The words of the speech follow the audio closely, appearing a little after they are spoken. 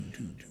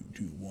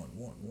2, 1,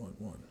 1, 1,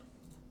 1.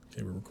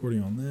 Okay, we're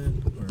recording on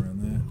that. Put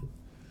around that.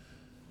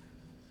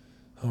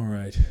 All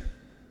right.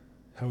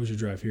 How was your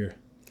drive here?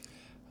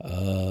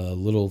 A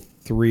little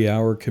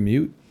 3-hour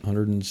commute,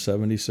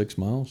 176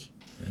 miles.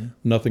 Yeah.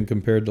 Nothing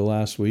compared to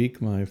last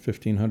week, my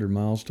 1,500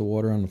 miles to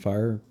Water on the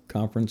Fire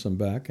conference and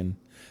back in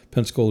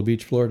Pensacola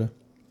Beach, Florida.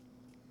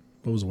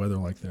 What was the weather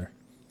like there?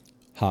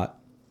 Hot.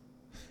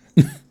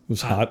 It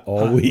was hot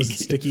all week. Was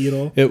it sticky at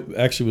all? It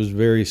actually was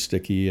very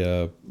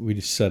sticky. We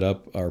just set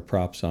up our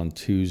props on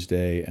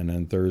Tuesday, and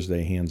then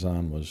Thursday,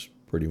 hands-on, was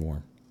pretty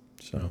warm.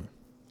 So,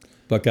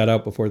 but got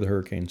out before the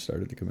hurricane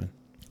started to come in.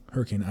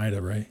 Hurricane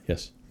Ida, right?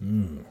 Yes.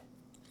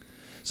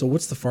 So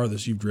what's the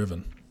farthest you've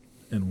driven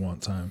in one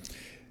time?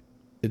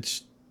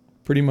 It's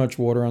pretty much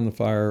Water on the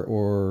Fire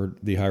or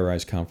the High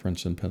Rise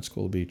Conference in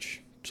Pensacola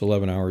Beach. It's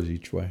 11 hours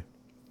each way.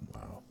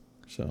 Wow.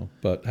 So,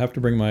 but have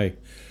to bring my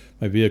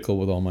vehicle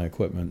with all my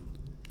equipment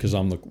because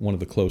I'm one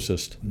of the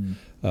closest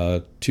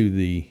to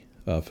the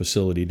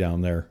facility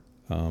down there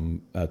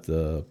at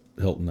the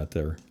Hilton that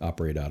they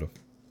operate out of.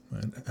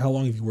 And how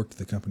long have you worked at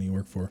the company you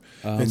work for?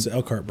 It's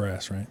Elkhart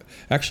Brass, right?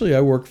 Actually,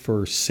 I work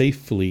for Safe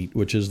Fleet,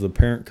 which is the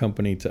parent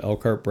company to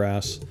Elkhart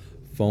Brass,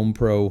 Foam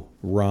Pro,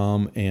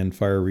 ROM, and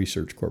Fire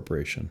Research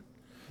Corporation.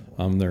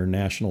 I'm their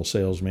national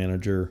sales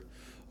manager,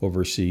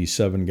 oversee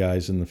 7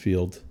 guys in the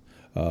field,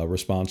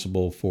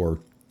 responsible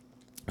for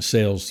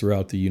sales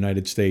throughout the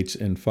United States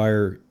in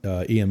fire,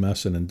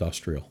 EMS, and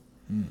industrial.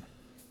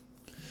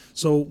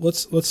 So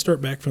let's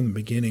start back from the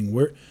beginning.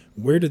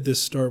 Where did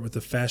this start with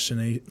the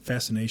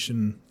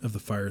fascination of the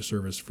fire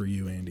service for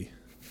you, Andy?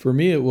 For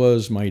me, it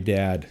was my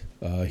dad.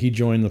 He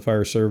joined the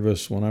fire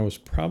service when I was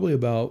probably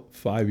about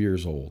 5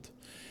 years old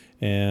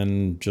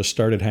and just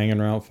started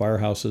hanging around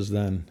firehouses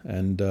then.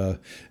 And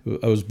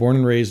I was born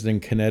and raised in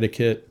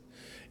Connecticut,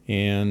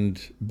 and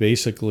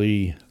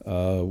basically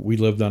we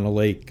lived on a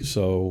lake.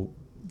 So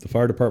the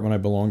fire department I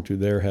belonged to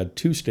there had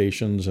 2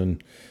 stations,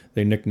 and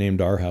they nicknamed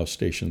our house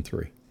Station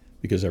 3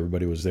 because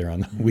everybody was there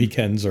on the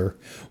weekends or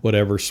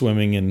whatever,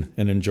 swimming and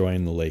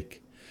enjoying the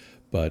lake.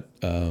 But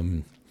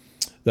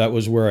that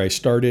was where I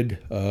started.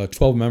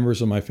 12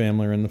 members of my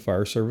family are in the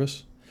fire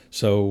service,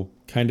 so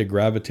kind of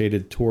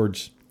gravitated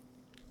towards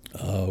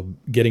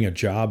getting a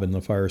job in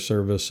the fire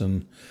service.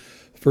 And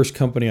the first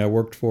company I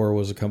worked for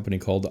was a company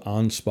called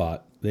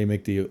OnSpot. They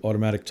make the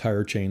automatic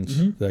tire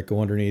chains that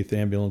go underneath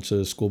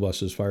ambulances, school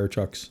buses, fire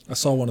trucks. I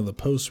saw one of the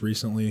posts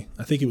recently.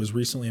 I think it was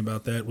recently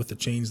about that with the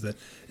chains that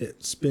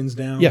it spins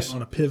down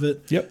on a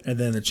pivot. Yep. And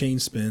then the chain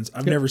spins.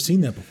 I've never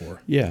seen that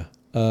before. Yeah.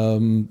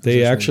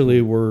 They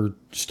actually were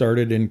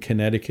started in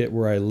Connecticut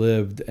where I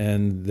lived,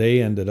 and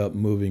they ended up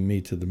moving me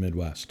to the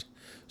Midwest.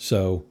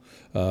 So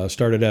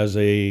started as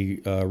a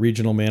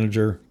regional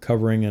manager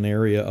covering an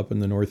area up in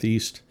the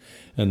Northeast.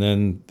 And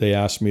then they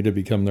asked me to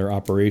become their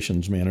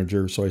operations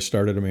manager. So I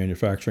started a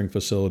manufacturing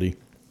facility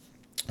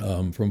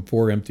from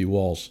 4 empty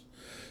walls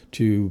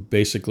to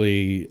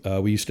basically,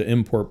 we used to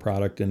import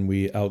product and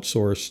we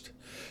outsourced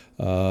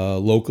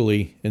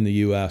locally in the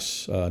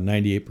U.S.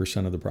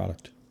 98% of the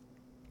product.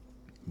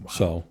 Wow.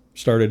 So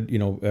started,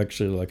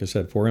 actually, like I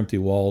said, 4 empty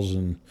walls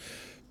and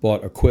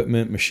bought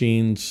equipment,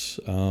 machines,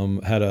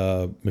 had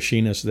a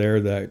machinist there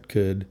that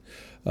could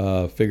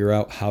figure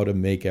out how to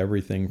make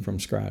everything from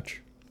scratch.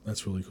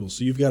 That's really cool.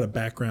 So you've got a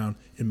background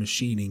in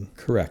machining.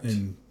 Correct.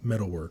 And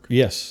metalwork.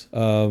 Yes.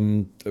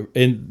 And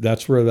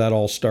that's where that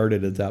all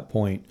started at that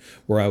point,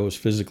 where I was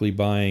physically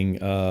buying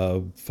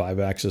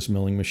 5-axis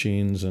milling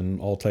machines and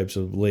all types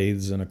of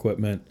lathes and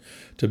equipment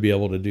to be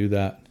able to do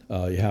that.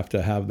 You have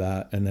to have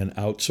that. And then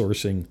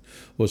outsourcing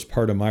was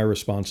part of my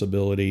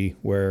responsibility,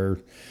 where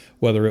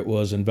whether it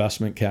was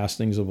investment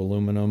castings of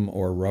aluminum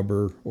or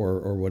rubber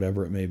or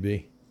whatever it may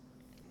be.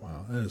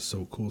 Wow, that is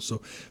so cool. So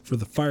for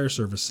the fire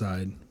service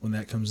side, when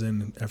that comes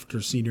in after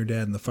seeing your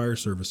dad in the fire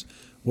service,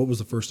 what was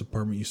the first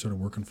department you started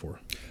working for?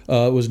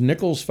 It was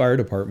Nichols Fire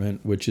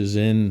Department, which is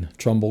in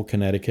Trumbull,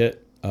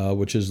 Connecticut,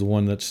 which is the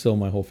one that still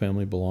my whole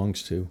family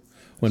belongs to.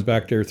 Went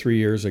back there 3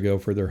 years ago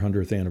for their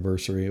 100th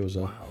anniversary. It was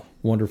a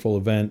wonderful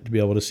event to be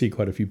able to see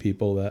quite a few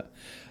people that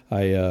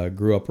I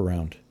grew up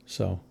around.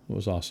 So it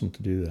was awesome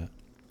to do that.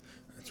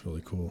 That's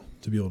really cool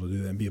to be able to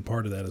do that and be a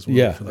part of that as well.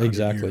 Yeah, for the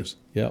exactly. Years.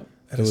 Yep.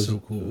 That is so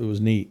cool. It was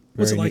neat.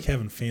 What's it like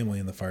having family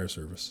in the fire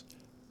service?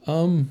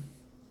 I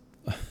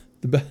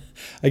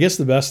guess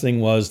the best thing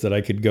was that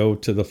I could go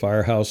to the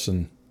firehouse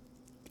and,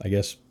 I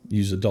guess,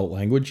 use adult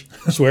language,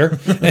 swear,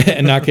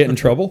 and not get in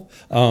trouble.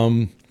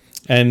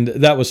 And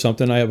that was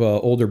something. I have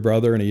an older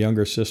brother and a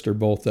younger sister,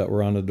 both that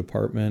were on the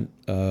department.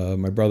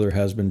 My brother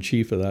has been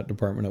chief of that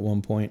department at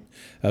one point,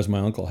 as my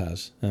uncle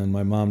has. And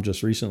my mom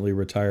just recently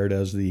retired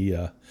as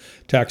the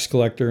tax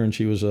collector, and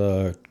she was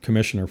a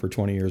commissioner for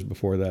 20 years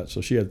before that.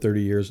 So she had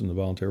 30 years in the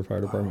volunteer fire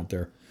department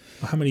there.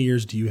 How many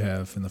years do you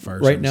have in the fire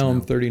service Right now,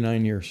 I'm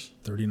 39 years.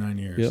 39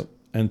 years. Yep.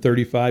 And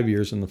 35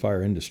 years in the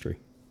fire industry.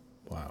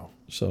 Wow.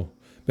 So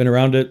been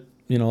around it,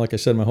 like I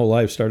said, my whole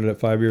life. Started at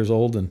 5 years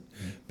old and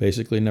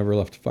basically never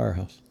left a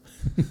firehouse.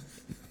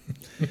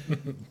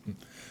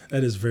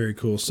 That is very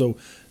cool. So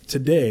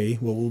today,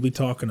 what we'll be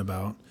talking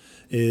about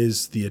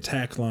is the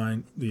attack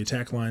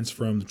lines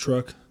from the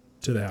truck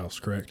to the house,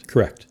 correct?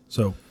 Correct.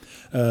 So,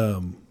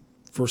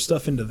 for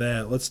stuff into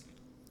that, let's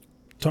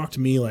talk to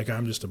me like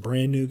I'm just a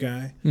brand new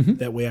guy. Mm-hmm.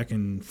 That way I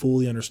can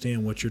fully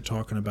understand what you're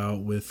talking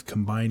about with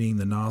combining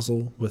the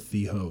nozzle with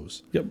the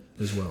hose. Yep.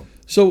 As well.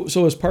 So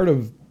as part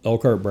of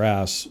Elkhart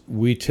Brass,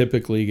 we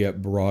typically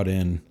get brought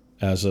in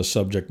as a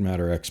subject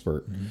matter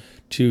expert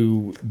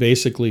to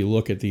basically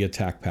look at the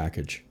attack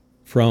package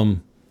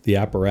from the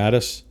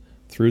apparatus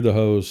through the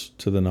hose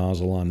to the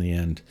nozzle on the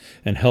end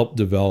and help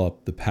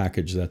develop the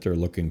package that they're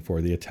looking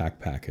for, the attack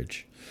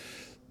package.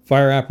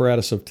 Fire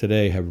apparatus of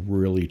today have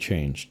really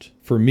changed.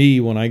 For me,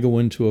 when I go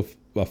into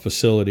a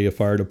facility, a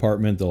fire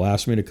department, they'll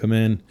ask me to come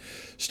in,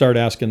 start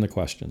asking the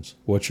questions.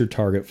 What's your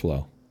target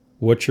flow?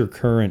 What's your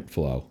current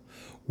flow?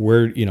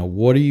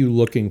 What are you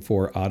looking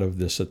for out of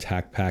this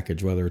attack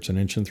package, whether it's 1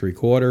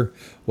 3/4 inches,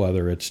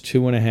 whether it's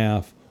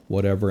 2.5,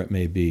 whatever it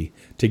may be,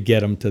 to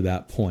get them to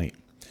that point.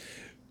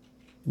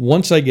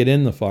 Once I get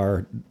in the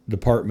fire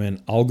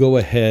department, I'll go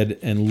ahead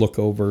and look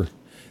over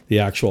the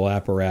actual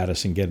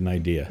apparatus and get an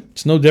idea.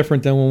 It's no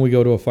different than when we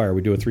go to a fire.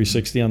 We do a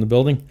 360 on the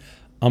building.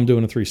 I'm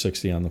doing a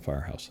 360 on the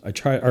firehouse.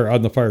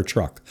 On the fire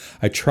truck.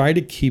 I try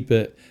to keep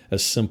it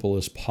as simple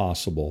as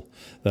possible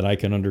that I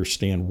can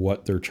understand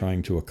what they're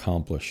trying to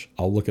accomplish.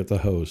 I'll look at the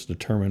hose,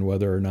 determine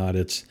whether or not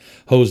it's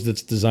hose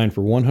that's designed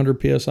for 100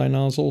 PSI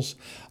nozzles.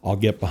 I'll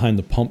get behind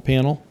the pump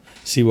panel,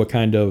 see what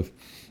kind of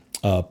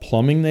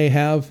plumbing they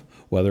have,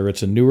 whether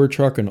it's a newer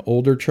truck, an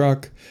older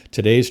truck.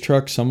 Today's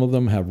trucks, some of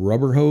them have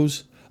rubber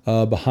hose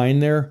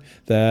behind there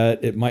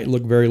that it might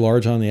look very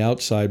large on the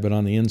outside, but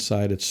on the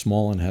inside it's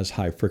small and has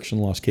high friction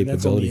loss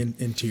capability. That's on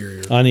the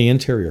interior. On the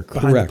interior,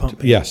 behind correct. The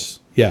pump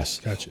Yes.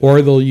 Gotcha.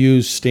 Or they'll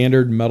use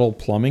standard metal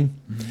plumbing.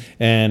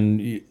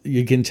 And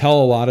you can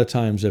tell a lot of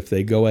times if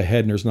they go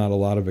ahead and there's not a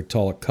lot of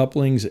Victaulic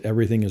couplings,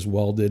 everything is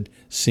welded,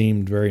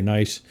 seamed, very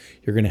nice,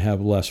 you're going to have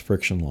less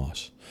friction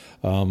loss.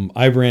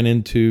 I've ran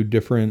into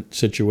different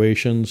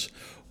situations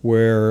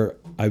where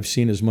I've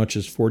seen as much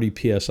as 40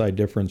 PSI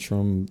difference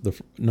from the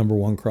number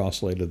 1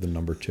 crosslay to the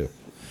number 2.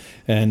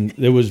 And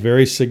it was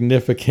very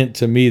significant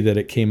to me that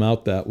it came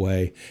out that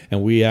way.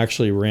 And we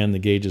actually ran the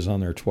gauges on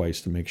there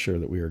twice to make sure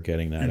that we were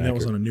getting that And accurate. that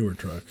was on a newer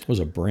truck. It was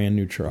a brand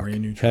new truck.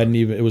 Brand new truck.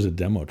 It was a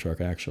demo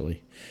truck,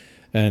 actually.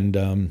 And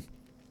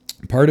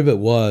part of it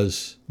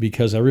was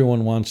because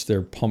everyone wants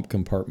their pump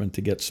compartment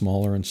to get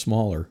smaller and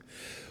smaller.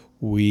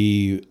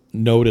 We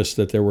noticed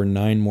that there were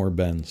 9 more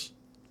bends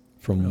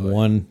from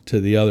one to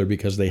the other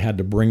because they had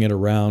to bring it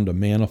around a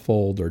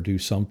manifold or do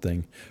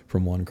something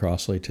from one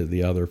crosslay to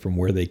the other from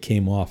where they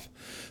came off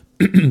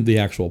the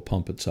actual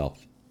pump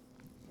itself.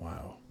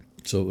 Wow.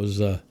 So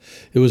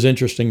it was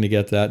interesting to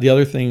get that. The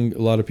other thing,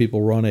 a lot of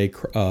people run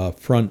a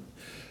front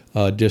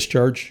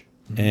discharge,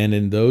 and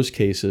in those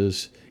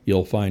cases,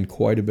 you'll find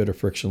quite a bit of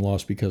friction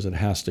loss because it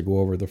has to go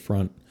over the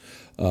front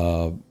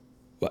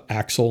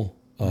axle,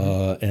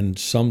 and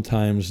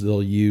sometimes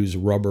they'll use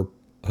rubber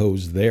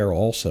hose there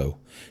also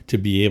to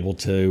be able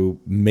to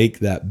make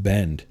that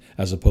bend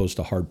as opposed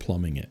to hard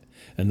plumbing it,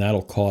 and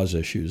that'll cause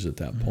issues at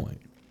that point.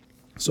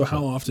 So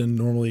how often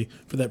normally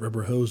for that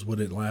rubber hose would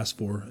it last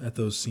for at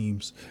those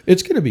seams?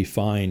 It's going to be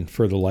fine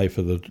for the life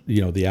of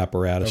the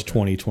apparatus,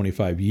 20,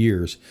 25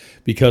 years,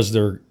 because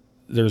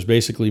there's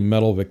basically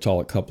metal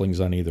Victaulic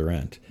couplings on either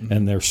end,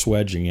 and they're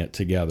swedging it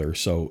together.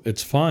 So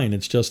it's fine.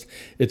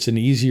 It's an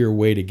easier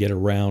way to get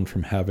around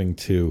from having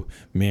to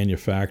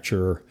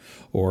manufacture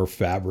or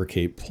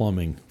fabricate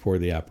plumbing for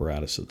the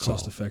apparatus itself.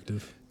 Cost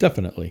effective.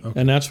 Definitely. Okay.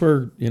 And that's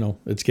where,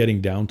 it's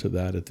getting down to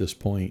that at this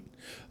point.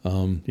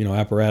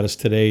 Apparatus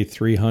today,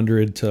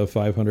 300 to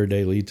 500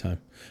 day lead time.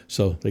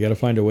 So they got to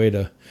find a way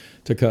to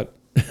cut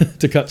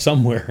to cut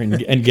somewhere and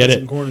get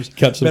it,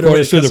 cut some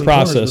corners through the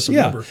process.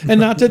 Yeah. And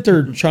not that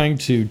they're trying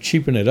to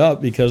cheapen it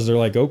up because they're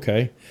like,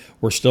 okay,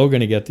 we're still going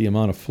to get the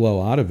amount of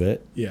flow out of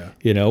it. Yeah.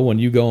 When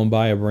you go and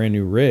buy a brand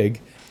new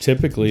rig,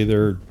 typically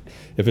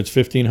if it's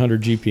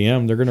 1500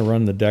 GPM, they're going to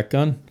run the deck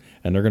gun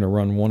and they're going to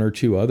run 1 or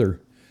 2 other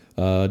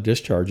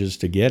discharges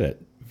to get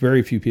it.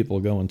 Very few people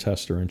go and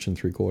test their 1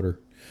 3/4,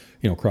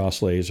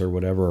 crosslays or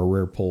whatever, or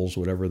rear pulls,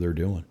 whatever they're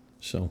doing.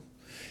 So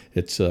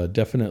it's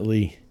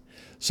definitely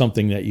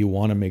something that you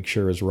want to make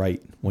sure is right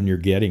when you're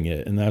getting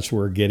it. And that's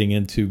where getting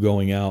into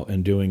going out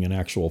and doing an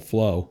actual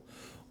flow.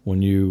 When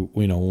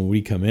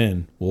we come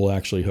in, we'll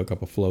actually hook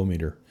up a flow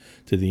meter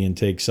to the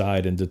intake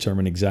side and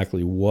determine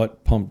exactly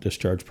what pump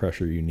discharge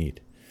pressure you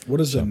need.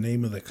 What is the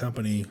name of the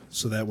company?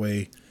 So that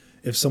way,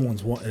 if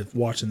someone's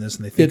watching this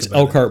and they think it's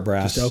Elkhart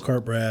Brass. Just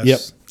Elkhart Brass.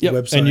 Yep.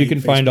 Website, and you can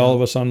find Facebook. all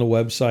of us on the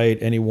website.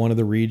 Any one of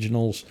the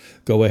regionals,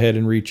 go ahead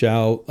and reach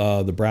out.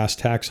 The Brass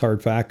Tacks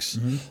Hard Facts.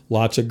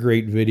 Lots of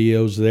great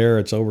videos there.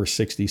 It's over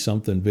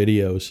 60-something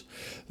videos.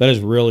 That has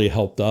really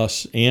helped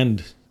us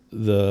and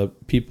the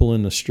people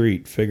in the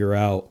street figure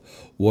out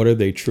what are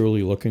they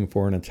truly looking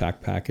for in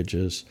attack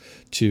packages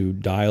to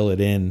dial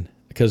it in.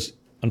 Because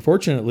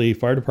unfortunately,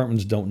 fire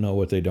departments don't know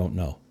what they don't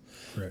know.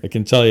 Correct. I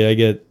can tell you, I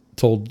get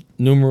told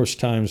numerous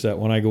times that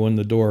when I go in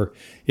the door,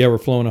 yeah, we're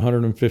flowing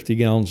 150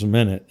 gallons a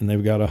minute, and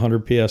they've got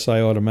 100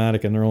 psi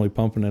automatic, and they're only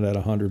pumping it at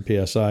 100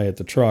 psi at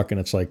the truck, and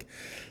it's like,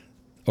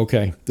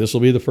 okay, this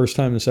will be the first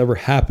time this ever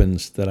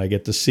happens that I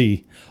get to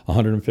see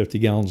 150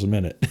 gallons a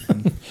minute.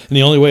 And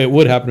the only way it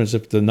would happen is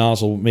if the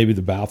nozzle, maybe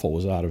the baffle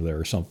was out of there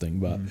or something,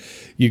 but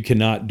you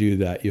cannot do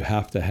that. You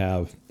have to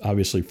have,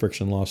 obviously,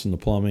 friction loss in the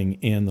plumbing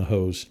and the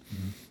hose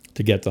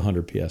to get the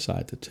 100 psi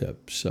at the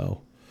tip.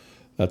 So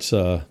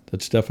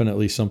that's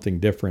definitely something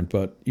different,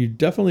 but you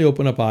definitely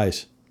open up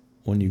eyes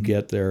when you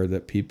get there,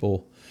 that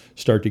people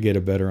start to get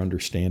a better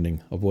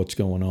understanding of what's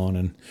going on.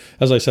 And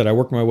as I said, I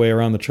work my way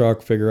around the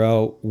truck, figure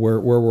out where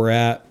we're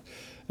at,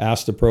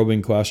 ask the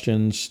probing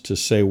questions to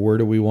say, where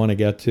do we want to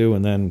get to?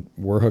 And then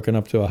we're hooking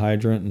up to a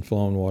hydrant and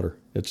flowing water.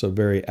 It's a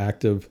very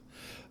active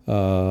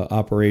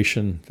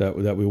operation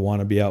that we want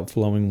to be out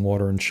flowing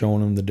water and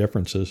showing them the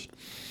differences.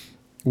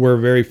 We're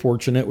very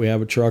fortunate. We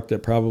have a truck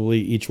that probably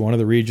each one of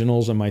the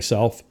regionals and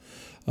myself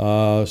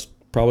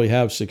probably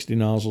have 60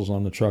 nozzles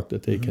on the truck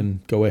that they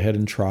can go ahead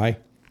and try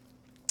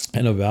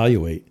and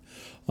evaluate,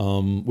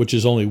 which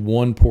is only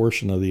one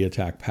portion of the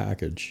attack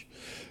package.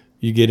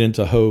 You get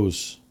into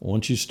hose.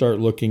 Once you start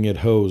looking at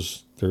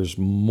hose, there's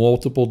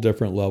multiple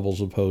different levels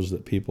of hose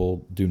that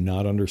people do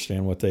not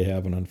understand what they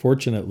have. And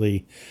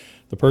unfortunately,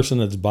 the person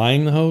that's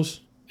buying the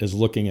hose is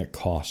looking at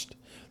cost.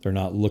 They're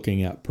not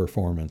looking at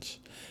performance.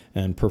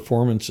 And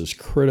performance is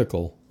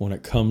critical when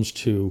it comes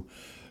to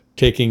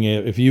taking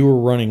it. If you were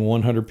running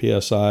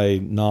 100 psi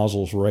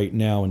nozzles right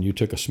now and you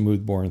took a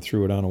smoothbore and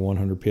threw it on a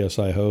 100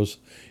 psi hose,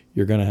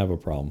 you're going to have a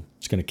problem.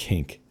 It's going to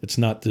kink. It's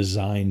not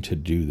designed to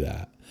do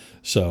that.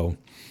 So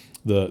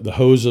the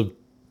hose of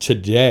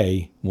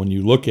today, when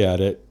you look at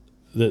it,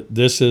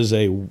 this is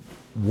a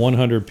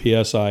 100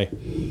 psi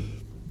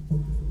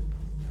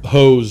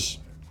hose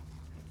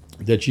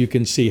that you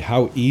can see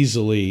how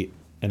easily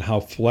and how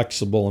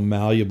flexible and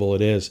malleable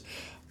it is.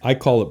 I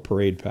call it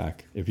parade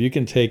pack. If you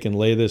can take and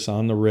lay this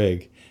on the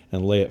rig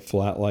and lay it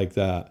flat like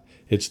that,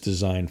 it's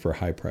designed for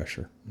high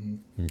pressure.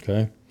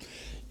 Okay?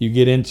 You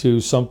get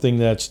into something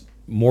that's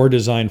more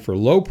designed for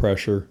low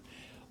pressure,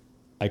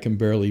 I can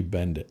barely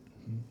bend it.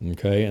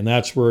 Okay? And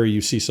that's where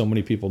you see so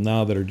many people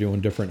now that are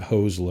doing different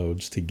hose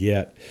loads to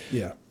get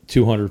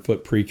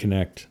 200-foot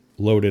pre-connect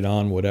loaded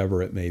on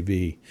whatever it may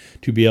be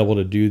to be able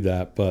to do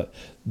that. But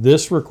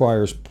this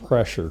requires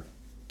pressure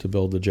to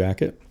build the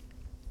jacket.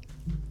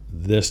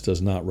 This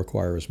does not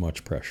require as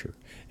much pressure.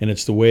 And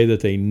it's the way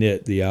that they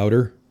knit the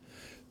outer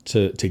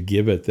to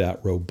give it that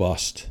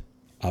robust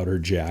outer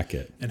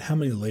jacket. And how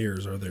many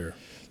layers are there?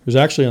 There's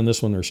actually, on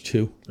this one, there's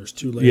two. There's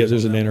two layers. Yeah,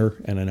 there's an inner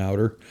and an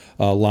outer.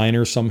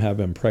 Liner, some have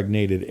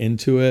impregnated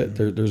into it.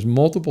 There's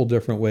multiple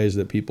different ways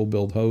that people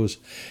build hose.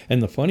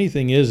 And the funny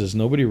thing is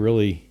nobody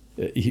really,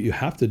 you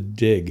have to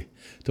dig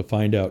to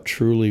find out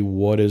truly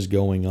what is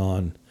going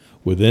on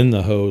within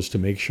the hose to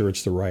make sure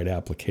it's the right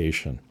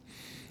application.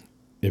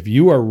 If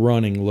you are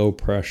running low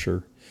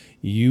pressure,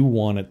 you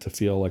want it to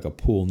feel like a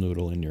pool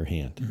noodle in your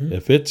hand.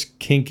 If it's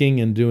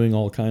kinking and doing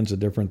all kinds of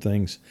different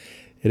things,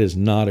 it is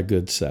not a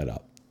good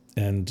setup.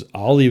 And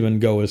I'll even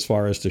go as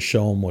far as to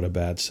show them what a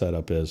bad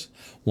setup is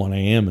when I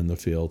am in the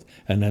field,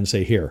 and then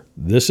say, here,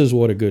 this is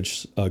what a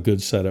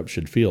good setup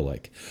should feel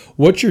like.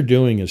 What you're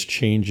doing is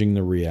changing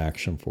the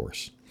reaction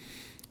force.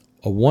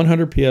 A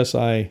 100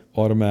 psi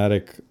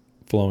automatic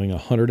flowing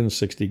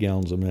 160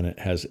 gallons a minute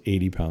has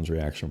 80 pounds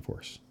reaction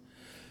force.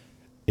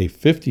 A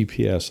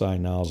 50 psi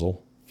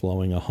nozzle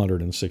flowing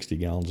 160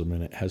 gallons a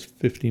minute has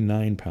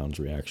 59 pounds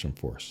reaction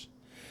force.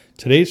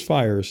 Today's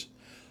fires,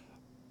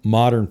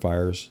 modern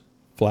fires,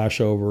 flash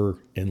over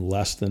in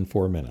less than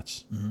 4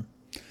 minutes.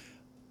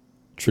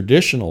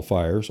 Traditional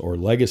fires or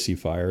legacy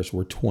fires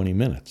were 20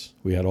 minutes.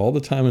 We had all the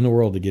time in the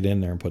world to get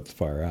in there and put the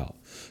fire out.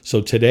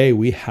 So today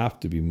we have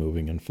to be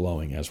moving and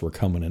flowing as we're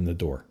coming in the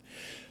door,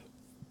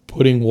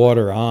 putting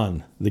water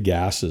on the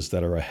gases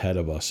that are ahead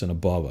of us and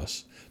above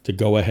us to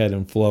go ahead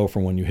and flow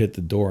from when you hit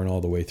the door and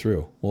all the way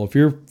through. Well, if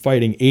you're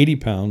fighting 80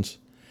 pounds,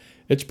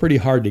 it's pretty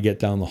hard to get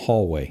down the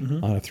hallway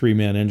on a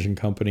 3-man engine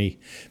company,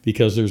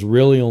 because there's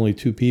really only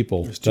two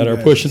people that are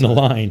pushing the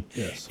line.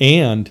 Yes.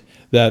 And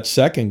that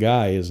second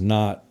guy is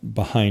not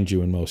behind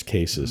you in most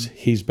cases.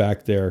 He's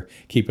back there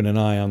keeping an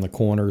eye on the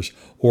corners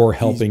or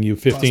helping you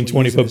 15,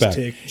 20 foot back.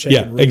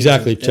 Yeah,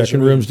 exactly.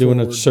 Checking rooms,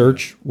 doing a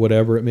search,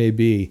 whatever it may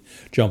be,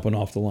 jumping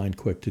off the line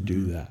quick to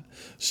do that.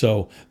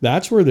 So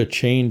that's where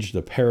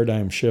the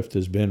paradigm shift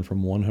has been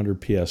from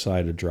 100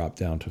 PSI to drop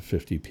down to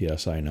 50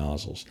 PSI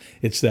nozzles.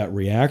 It's that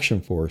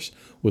reaction force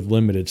with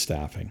limited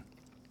staffing.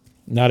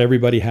 Not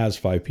everybody has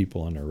 5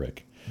 people on their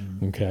rig.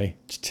 Okay?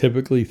 It's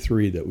typically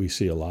 3 that we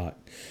see a lot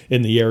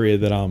in the area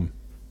that I'm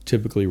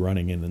typically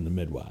running in the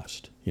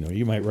Midwest. You know,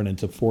 you might run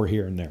into 4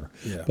 here and there.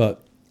 Yeah.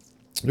 But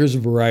there's a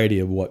variety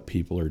of what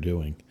people are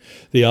doing.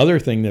 The other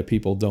thing that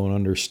people don't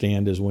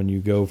understand is when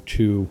you go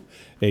to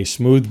a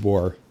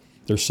smoothbore,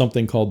 there's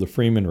something called the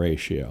Freeman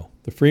ratio.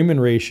 The Freeman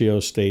ratio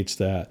states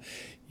that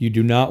you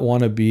do not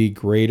want to be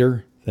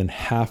greater than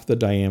half the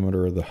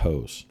diameter of the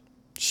hose.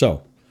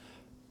 So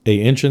a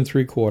 1.75 inch,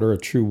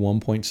 a true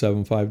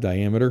 1.75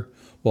 diameter,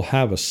 will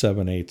have a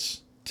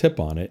 7/8 tip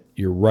on it.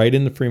 You're right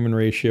in the Freeman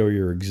ratio.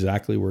 You're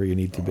exactly where you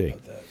need to be.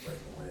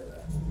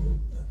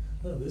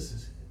 Oh, this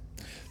is.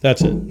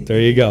 That's it.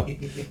 There you go.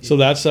 So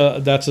that's a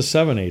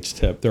 7/8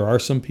 tip. There are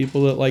some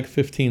people that like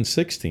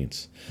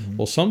 15/16.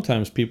 Well,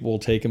 sometimes people will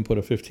take and put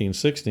a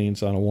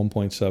 15/16 on a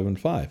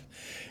 1.75.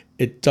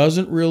 It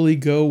doesn't really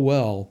go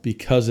well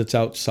because it's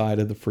outside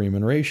of the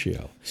Freeman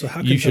ratio. So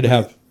how You can should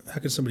somebody, have.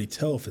 how can somebody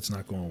tell if it's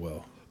not going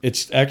well?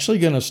 It's actually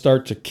going to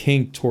start to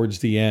kink towards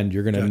the end.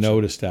 You're going to Gotcha.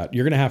 notice that.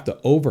 You're going to have to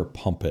over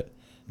pump it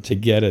to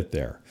get it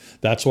there.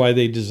 That's why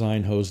they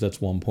design hose that's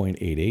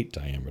 1.88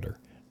 diameter.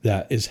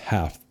 That is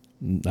half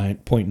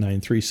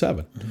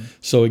 0.937.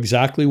 So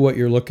exactly what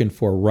you're looking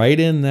for. Right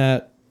in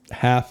that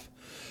half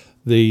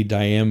the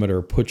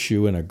diameter puts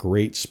you in a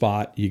great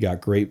spot. You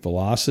got great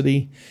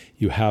velocity.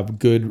 You have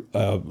good,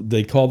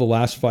 they call the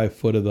last 5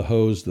 foot of the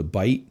hose the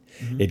bite.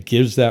 It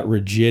gives that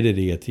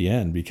rigidity at the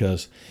end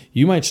because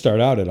you might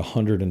start out at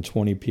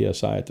 120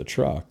 PSI at the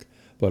truck,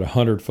 but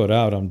 100 foot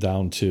out, I'm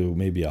down to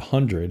maybe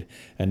 100.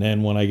 And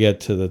then when I get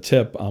to the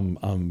tip,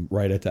 I'm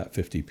right at that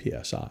 50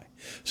 PSI.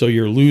 So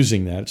you're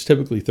losing that. It's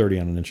typically 30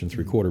 on an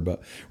 1.75 inch,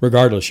 but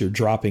regardless, you're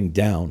dropping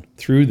down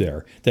through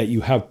there. That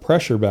you have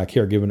pressure back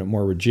here, giving it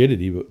more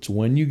rigidity. But it's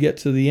when you get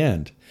to the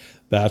end,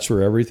 that's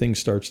where everything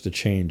starts to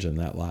change. In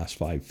that last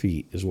 5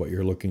 feet is what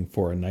you're looking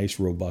for, a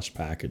nice, robust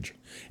package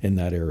in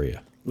that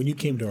area. When you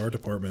came to our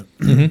department,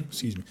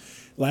 excuse me,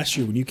 last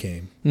year when you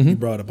came, you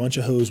brought a bunch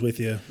of hose with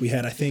you. We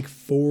had, I think,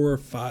 4 or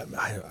 5,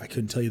 I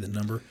couldn't tell you the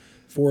number,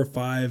 4 or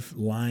 5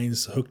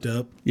 lines hooked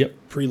up, Yep.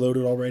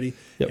 preloaded already,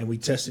 Yep. and we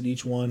tested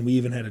each one. We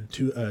even had a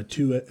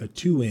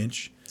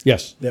 2-inch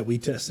Yes. that we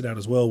tested out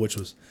as well, which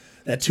was,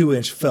 that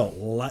 2-inch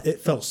it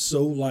felt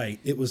so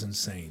light, it was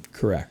insane.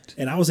 Correct.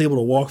 And I was able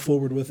to walk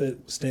forward with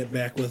it, step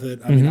back with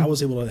it. I mean, I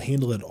was able to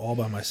handle it all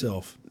by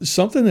myself.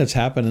 Something that's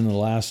happened in the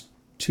last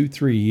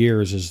 2-3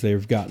 years is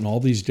they've gotten all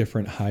these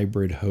different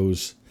hybrid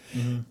hose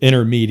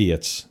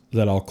intermediates,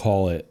 that I'll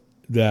call it,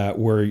 that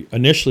where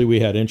initially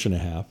we had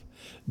 1.5 inch.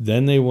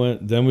 Then we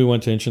went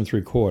to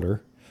 1.75 inch,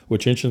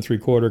 which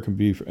 1.75 inch can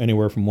be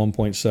anywhere from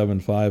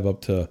 1.75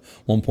 up to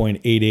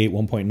 1.88,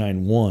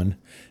 1.91,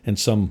 and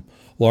some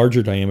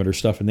larger diameter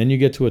stuff. And then you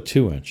get to a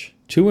 2-inch.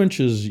 2-inch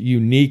is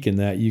unique in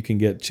that you can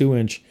get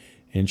 2-inch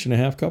 1.5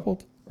 inch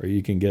coupled, or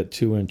you can get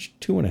 2-inch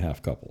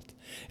 2.5 coupled.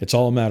 It's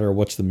all a matter of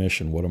what's the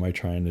mission. What am I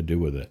trying to do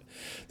with it?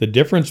 The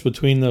difference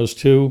between those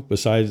two,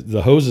 besides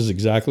the hose is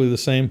exactly the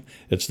same,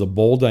 it's the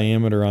bowl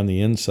diameter on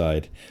the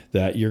inside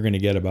that you're going to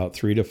get about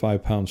 3 to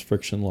 5 pounds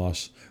friction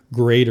loss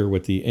greater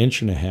with the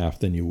 1.5 inch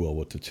than you will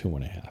with the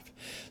 2.5.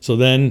 So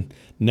then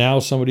now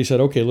somebody said,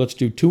 okay, let's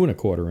do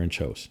 2.25 inch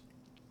hose.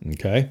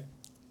 Okay.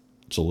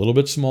 It's a little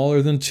bit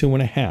smaller than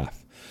 2.5.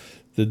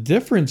 The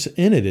difference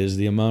in it is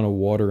the amount of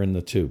water in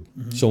the tube.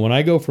 So when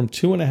I go from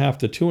 2.5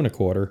 to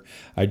 2.25,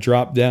 I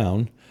drop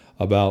down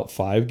about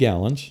 5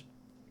 gallons.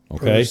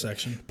 Okay.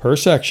 Per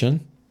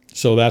section.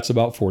 So that's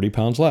about 40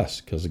 pounds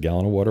less because a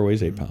gallon of water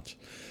weighs 8 pounds.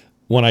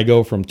 When I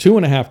go from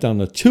 2.5 down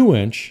to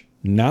 2-inch,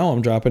 now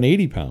I'm dropping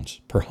 80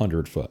 pounds per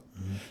 100 foot.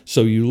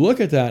 So you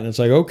look at that and it's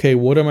like, okay,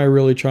 what am I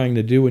really trying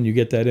to do when you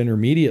get that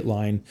intermediate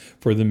line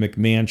for the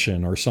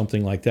McMansion or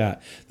something like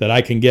that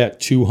I can get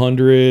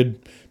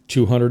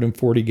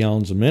 240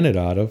 gallons a minute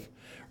out of,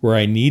 where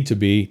I need to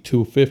be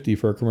 250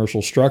 for a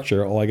commercial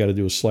structure. All I got to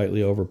do is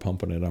slightly over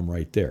pumping it. I'm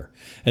right there.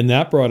 And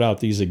that brought out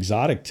these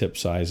exotic tip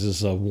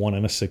sizes of 1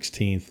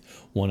 1/16,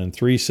 1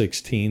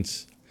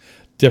 3/16,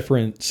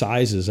 different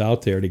sizes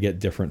out there to get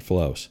different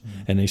flows.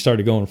 And they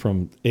started going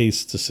from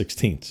 1/8 to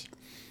 16ths,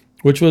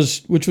 which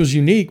was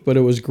unique, but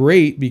it was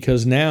great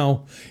because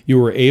now you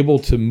were able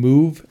to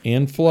move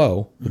and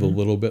flow with a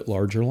little bit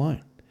larger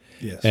line.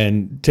 Yes.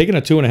 And taking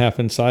a 2.5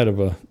 inside of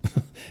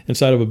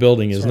a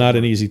building is not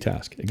an easy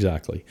task.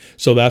 Exactly.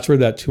 So that's where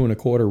that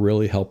 2.25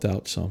 really helped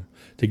out some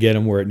to get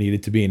them where it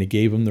needed to be, and it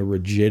gave them the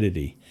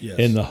rigidity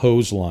in the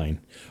hose line.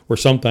 Where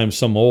sometimes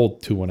some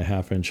old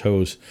 2.5 inch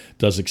hose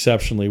does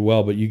exceptionally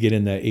well, but you get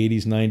in that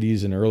 80s,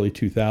 90s, and early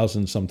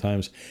 2000s,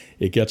 sometimes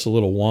it gets a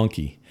little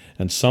wonky.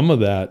 And some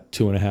of that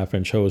 2.5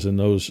 inch hose in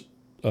those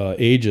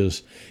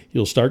ages,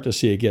 you'll start to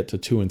see it get to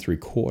 2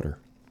 3/4.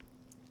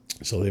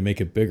 So they make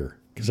it bigger.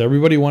 Because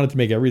everybody wanted to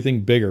make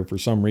everything bigger for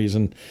some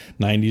reason.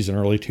 90s and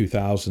early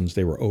 2000s,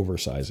 they were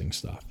oversizing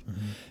stuff.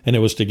 And it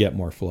was to get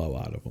more flow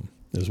out of them,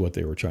 is what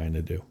they were trying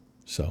to do.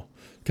 So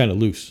kind of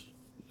loose,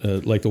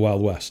 like the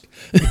Wild West.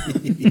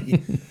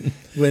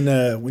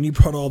 When you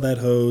brought all that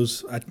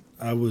hose,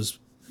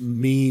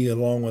 me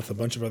along with a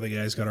bunch of other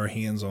guys got our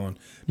hands on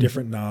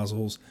different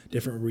nozzles,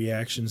 different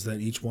reactions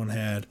that each one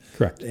had.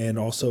 Correct. And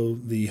also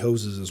the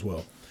hoses as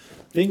well.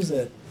 Things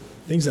that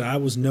I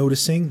was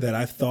noticing that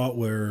I thought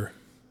were...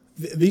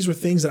 These were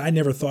things that I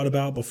never thought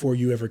about before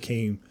you ever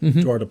came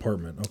to our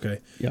department, okay?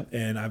 Yep.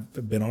 And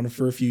I've been on it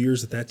for a few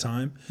years at that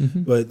time,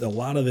 but a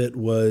lot of it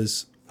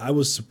was, I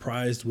was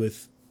surprised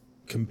with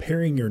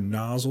comparing your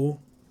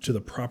nozzle to the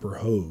proper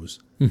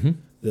hose,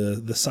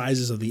 the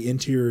sizes of the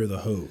interior of the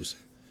hose.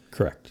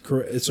 Correct.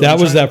 So that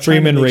was that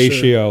trying to Freeman make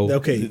ratio. Sure.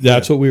 Okay.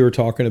 That's what we were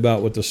talking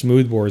about with the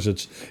smooth bores.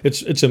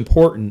 It's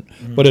important,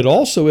 but it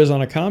also is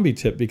on a combi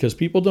tip, because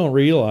people don't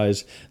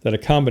realize that a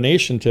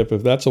combination tip,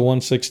 if that's a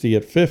 160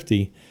 at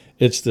 50,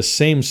 it's the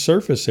same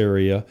surface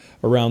area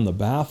around the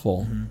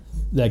baffle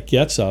that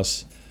gets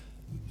us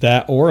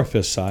that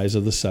orifice size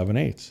of the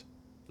 7/8.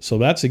 So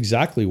that's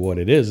exactly what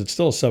it is. It's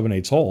still a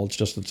 7/8 hole. It's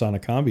just it's on a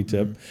combi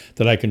tip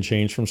that I can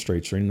change from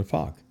straight string to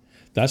fog.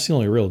 That's the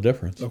only real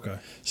difference. Okay.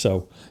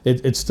 So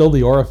it's still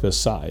the orifice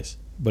size,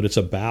 but it's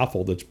a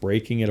baffle that's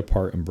breaking it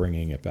apart and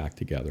bringing it back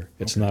together.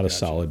 It's not a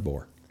solid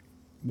bore.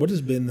 What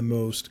has been the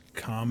most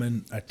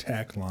common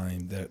attack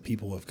line that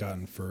people have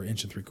gotten for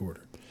 1 3/4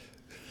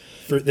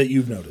 that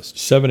you've noticed?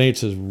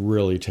 7/8 has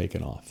really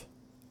taken off.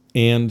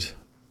 And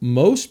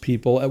most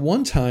people, at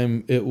one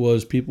time, it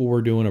was people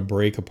were doing a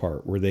break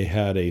apart where they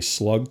had a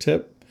slug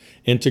tip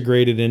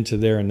integrated into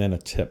there and then a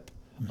tip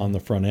on the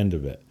front end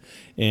of it.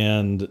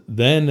 And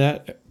then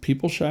that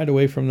people shied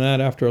away from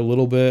that after a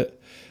little bit.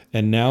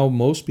 And now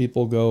most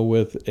people go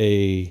with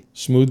a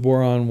smooth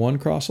bore on one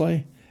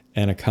crosslay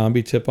and a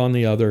combi tip on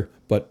the other,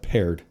 but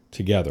paired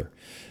together.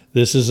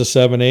 This is a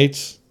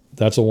 7/8.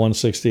 That's a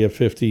 160 at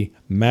 50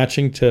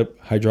 matching tip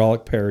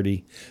hydraulic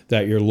parity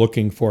that you're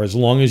looking for, as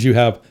long as you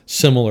have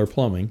similar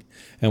plumbing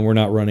and we're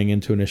not running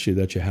into an issue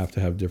that you have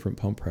to have different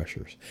pump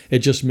pressures. It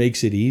just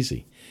makes it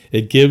easy.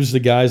 It gives the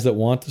guys that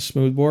want the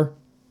smooth bore,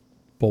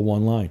 pull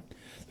one line.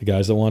 The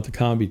guys that want the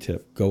combi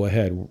tip, go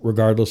ahead.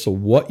 Regardless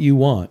of what you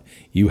want,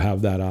 you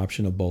have that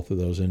option of both of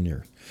those in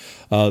there.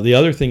 The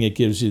other thing it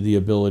gives you the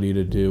ability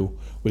to do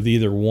with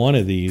either one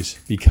of these,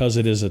 because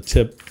it is a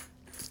tip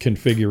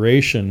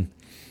configuration,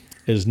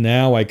 is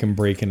now I can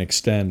break and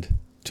extend.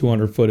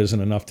 200 foot isn't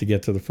enough to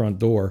get to the front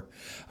door.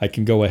 I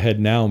can go ahead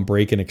now and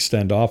break and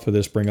extend off of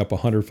this, bring up a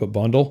 100-foot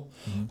bundle,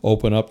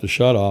 open up the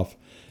shutoff,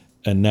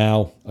 and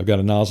now I've got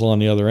a nozzle on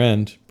the other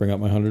end, bring up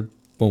my 100,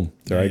 boom,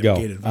 there I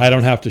go. I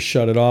don't have to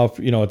shut it off,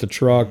 at the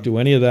truck, do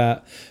any of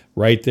that.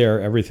 Right there,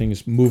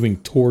 everything's moving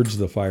towards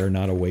the fire,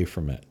 not away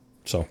from it.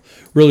 So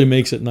really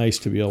makes it nice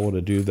to be able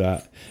to do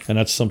that. And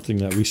that's something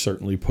that we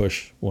certainly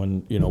push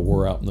when,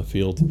 we're out in the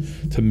field,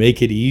 to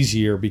make it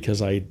easier,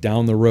 because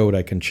down the road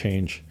I can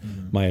change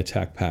my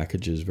attack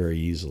packages very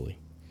easily.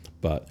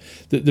 But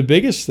the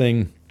biggest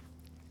thing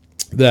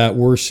that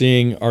we're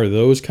seeing are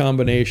those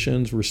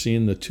combinations. We're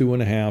seeing the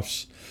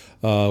 2.5s,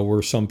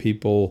 where some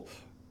people,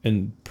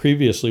 and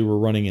previously we're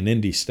running an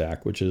Indy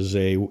stack, which is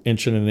a 1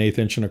 1/8,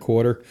 1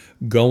 1/4,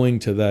 going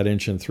to that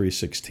 1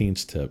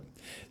 3/16 tip.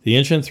 The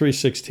 1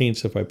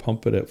 3/16, if I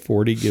pump it at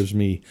 40, gives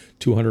me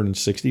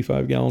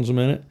 265 gallons a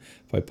minute.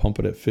 If I pump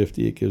it at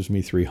 50, it gives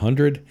me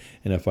 300.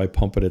 And if I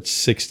pump it at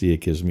 60,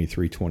 it gives me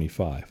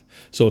 325.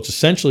 So it's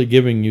essentially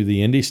giving you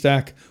the Indy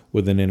stack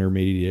with an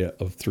intermediate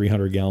of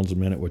 300 gallons a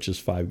minute, which is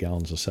 5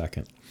 gallons a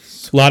second.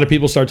 A lot of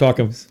people start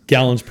talking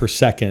gallons per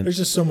second. There's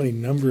just so many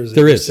numbers that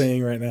you're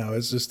saying right now.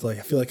 It's just like,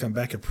 I feel like I'm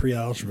back at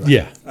pre-algebra.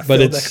 Yeah. I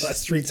failed that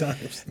class 3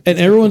 times. And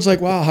everyone's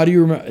like, wow, how do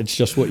you remember? It's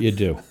just what you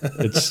do.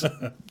 It's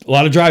a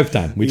lot of drive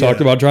time. We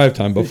talked about drive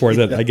time before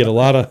that. I get a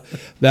lot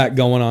of that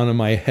going on in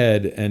my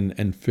head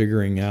and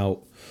figuring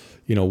out,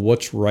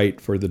 what's right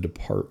for the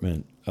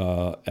department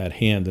at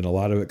hand. And a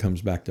lot of it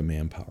comes back to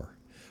manpower.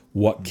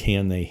 What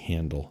can they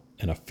handle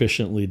and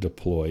efficiently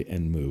deploy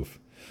and move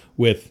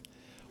with,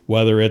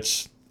 whether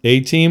it's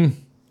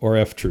A-team or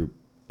F-troop,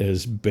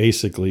 is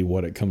basically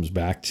what it comes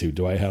back to.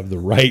 Do I have the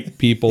right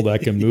people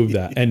that can move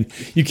that? And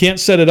you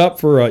can't set it up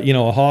for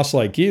a hoss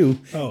like you.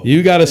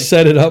 You got to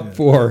set it up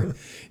for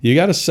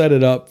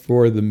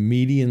the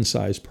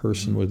median-sized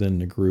person within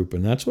the group.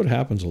 And that's what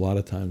happens a lot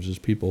of times, is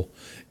people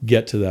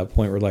get to that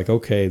point where, like,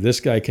 okay,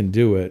 this guy can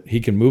do it. He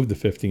can move the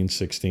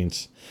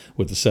 15/16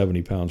 with the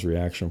 70 pounds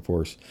reaction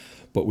force.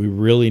 But we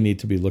really need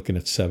to be looking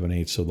at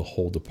 7/8 so the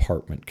whole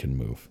department can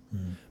move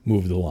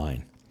the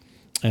line.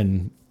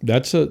 And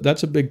that's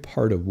a big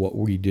part of what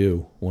we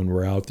do when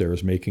we're out there,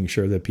 is making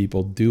sure that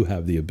people do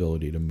have the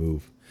ability to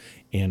move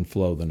and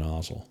flow the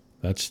nozzle.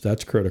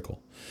 That's critical.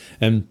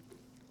 And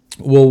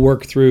we'll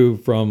work through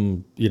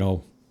from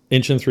 1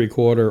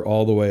 3/4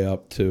 all the way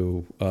up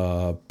to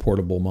a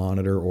portable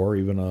monitor or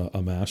even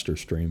a master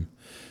stream,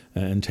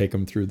 and take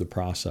them through the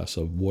process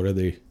of what are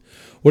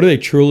they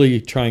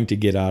truly trying to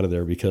get out of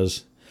there.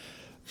 Because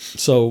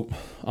so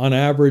on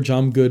average,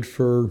 I'm good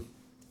for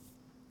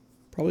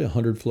probably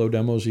 100 flow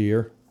demos a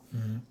year.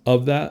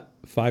 Of that,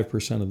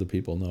 5% of the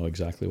people know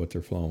exactly what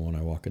they're flowing when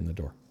I walk in the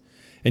door.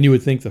 And you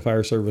would think the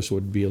fire service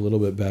would be a little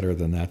bit better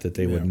than that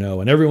they would know.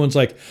 And everyone's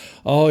like,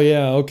 oh,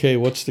 yeah, okay,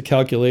 what's the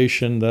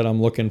calculation that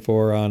I'm looking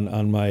for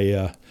on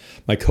my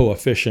my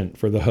coefficient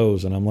for the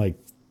hose? And I'm like,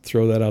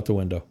 throw that out the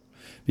window.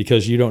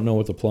 Because you don't know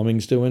what the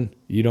plumbing's doing.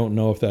 You don't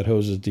know if that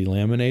hose is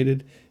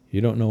delaminated.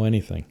 You don't know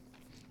anything.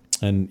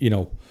 And,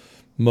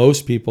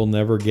 most people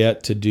never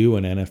get to do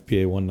an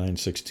NFPA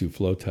 1962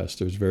 flow test.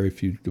 There's very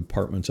few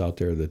departments out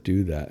there that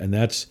do that. And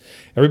that's,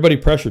 everybody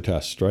pressure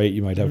tests, right?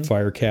 You might have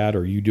FireCat,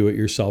 or you do it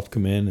yourself,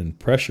 come in and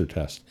pressure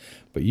test.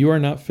 But you are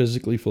not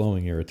physically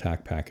flowing your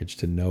attack package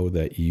to know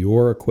that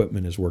your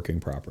equipment is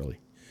working properly.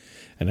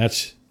 And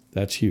that's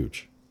That's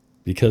huge,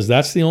 because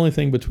that's the only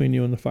thing between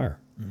you and the fire.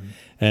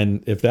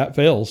 And if that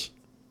fails,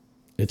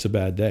 it's a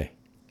bad day.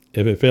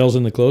 If it fails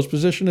in the closed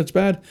position, it's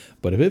bad.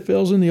 But if it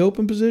fails in the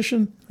open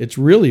position, it's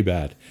really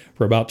bad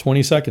for about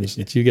 20 seconds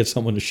until you get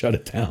someone to shut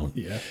it down.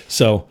 Yeah.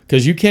 So,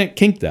 because you can't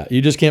kink that.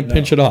 You just can't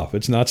pinch it off.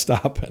 It's not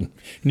stopping.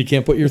 And you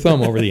can't put your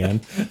thumb over the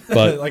end.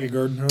 But Like a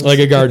garden hose? like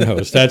a garden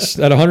hose. That's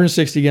at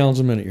 160 gallons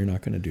a minute, you're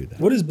not going to do that.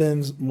 What has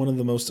been one of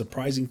the most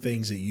surprising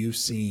things that you've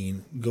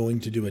seen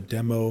going to do a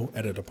demo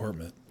at a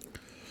department?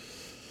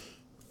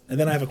 And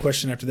then I have a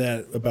question after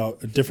that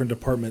about a different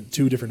department,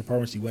 2 different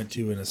departments you went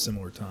to in a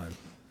similar time.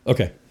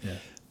 Okay. Yeah.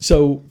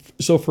 So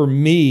for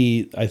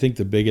me, I think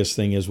the biggest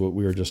thing is what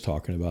we were just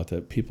talking about,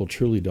 that people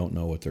truly don't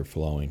know what they're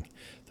flowing.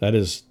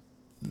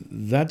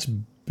 That's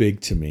big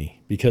to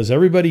me, because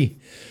everybody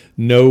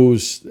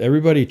knows,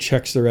 everybody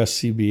checks their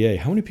SCBA.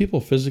 How many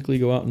people physically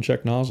go out and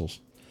check nozzles?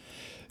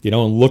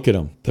 And look at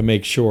them to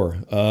make sure.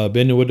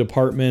 Been to a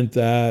department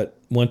that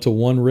went to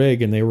one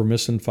rig and they were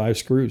missing 5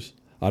 screws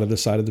out of the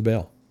side of the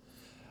bale.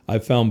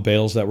 I've found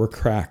bales that were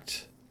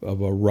cracked, of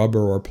a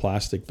rubber or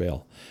plastic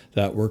bale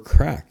that were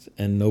cracked,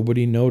 and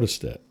nobody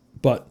noticed it.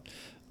 But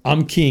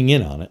I'm keying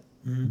in on it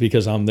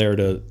because I'm there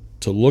to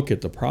look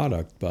at the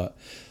product. But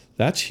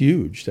that's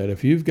huge, that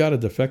if you've got a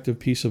defective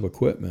piece of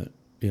equipment,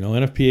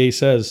 NFPA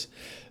says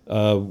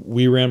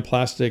we ran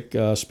plastic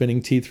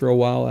spinning teeth for a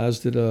while, as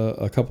did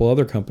a couple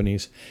other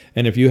companies.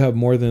 And if you have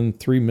more than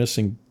 3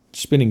 missing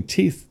spinning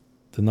teeth,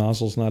 the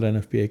nozzle's not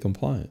NFPA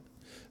compliant.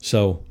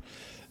 So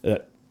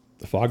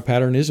the fog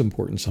pattern is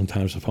important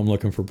sometimes if I'm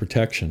looking for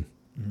protection.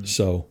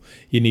 So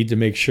you need to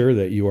make sure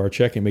that you are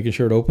checking, making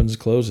sure it opens,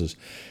 closes,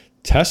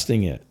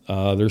 testing it.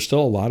 There's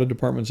still a lot of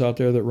departments out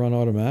there that run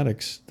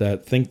automatics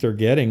that think they're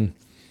getting,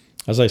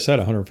 as I said,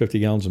 150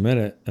 gallons a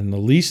minute, and the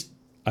least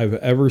I've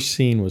ever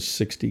seen was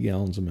 60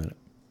 gallons a minute.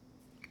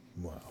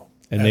 Wow.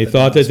 And they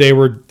thought that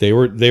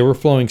they were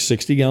flowing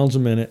 60 gallons a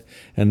minute,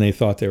 and they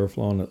thought they were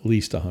flowing at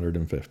least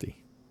 150.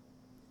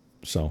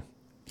 So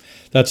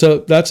that's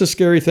a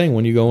scary thing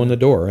when you go in the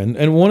door.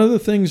 And one of the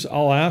things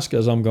I'll ask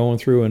as I'm going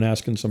through and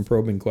asking some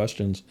probing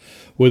questions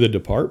with a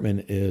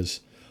department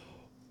is,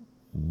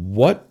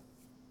 when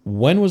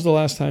was the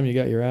last time you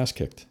got your ass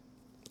kicked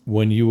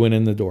when you went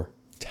in the door?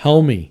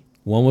 Tell me,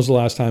 when was the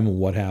last time and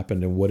what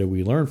happened and what did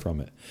we learn from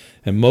it?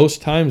 And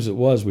most times it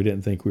was, we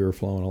didn't think we were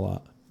flowing a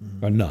lot,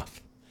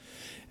 enough.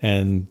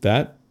 And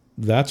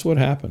that's what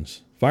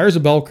happens. Fire's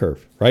a bell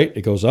curve, right?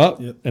 It goes up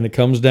and it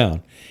comes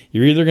down.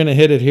 You're either going to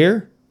hit it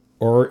here,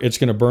 or it's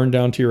going to burn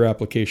down to your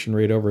application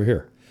rate over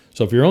here.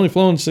 So if you're only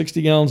flowing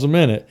 60 gallons a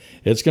minute,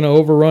 it's going to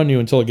overrun you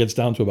until it gets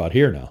down to about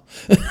here now.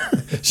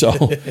 So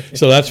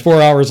that's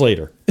 4 hours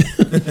later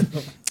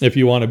if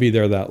you want to be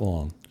there that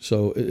long.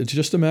 So it's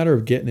just a matter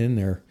of getting in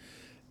there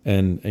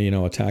and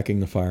attacking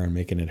the fire and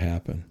making it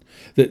happen.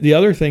 The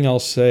other thing I'll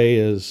say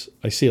is,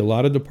 I see a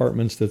lot of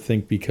departments that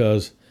think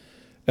because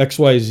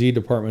XYZ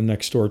department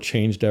next door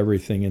changed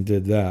everything and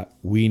did that,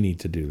 we need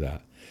to do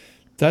that.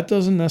 That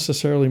doesn't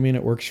necessarily mean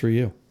it works for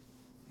you.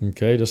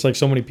 Okay, just like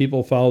so many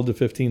people followed the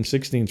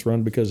 15/16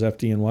 run because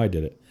FDNY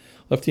did it.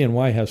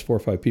 FDNY has 4 or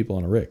 5 people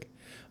on a rig.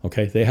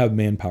 Okay, they have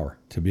manpower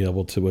to be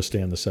able to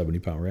withstand the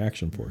 70-pound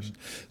reaction force.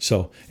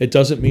 So it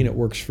doesn't mean it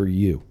works for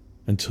you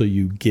until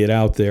you get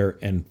out there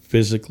and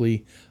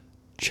physically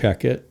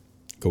check it,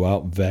 go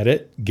out, vet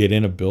it, get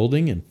in a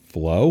building and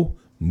flow,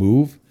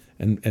 move,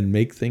 and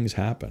make things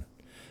happen.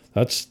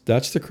 That's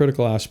the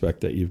critical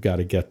aspect that you've got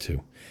to get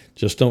to.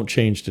 Just don't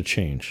change to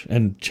change.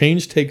 And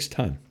change takes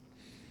time.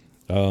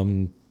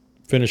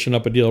 Finishing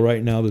up a deal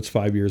right now that's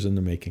 5 years in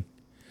the making.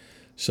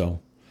 So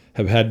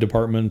have had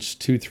departments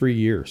 2-3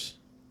 years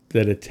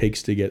that it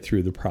takes to get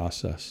through the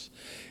process.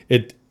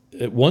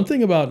 One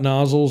thing about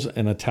nozzles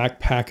and attack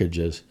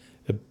packages,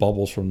 it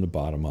bubbles from the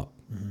bottom up.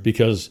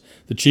 Because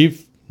the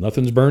chief,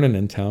 nothing's burning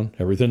in town,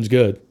 everything's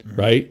good,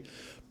 right?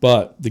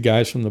 But the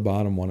guys from the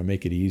bottom want to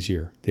make it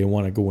easier. They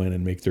want to go in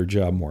and make their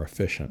job more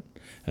efficient.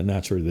 And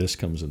that's where this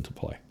comes into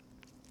play,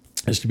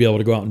 is to be able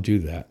to go out and do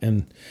that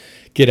and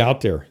get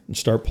out there and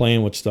start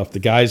playing with stuff. The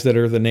guys that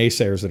are the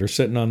naysayers that are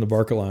sitting on the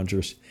Barca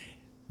loungers,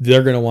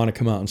 they're going to want to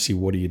come out and see,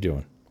 what are you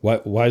doing?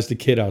 Why is the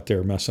kid out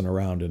there messing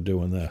around and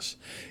doing this?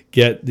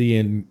 Get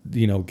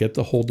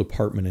the whole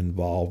department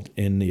involved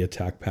in the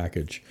attack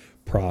package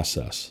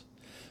process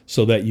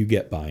so that you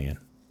get buy-in.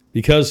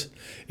 Because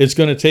it's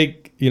going to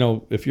take,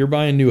 if you're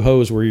buying new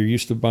hose where you're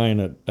used to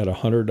buying it at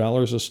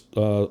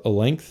 $100 a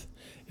length,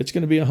 it's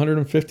going to be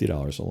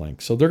 $150 a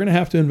length. So they're going to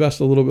have to invest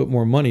a little bit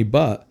more money,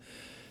 but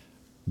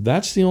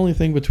that's the only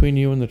thing between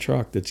you and the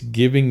truck that's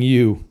giving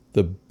you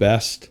the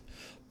best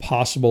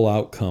possible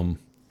outcome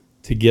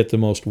to get the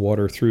most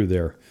water through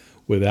there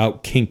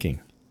without kinking.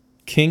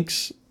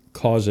 Kinks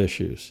cause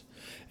issues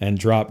and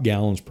drop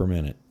gallons per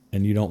minute,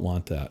 and you don't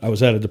want that. I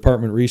was at a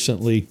department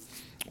recently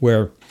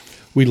where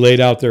we laid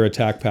out their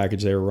attack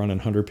package. They were running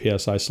 100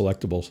 PSI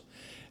selectables,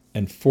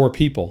 and 4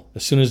 people,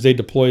 as soon as they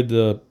deployed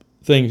the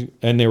thing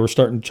and they were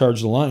starting to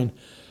charge the line,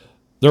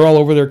 they're all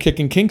over there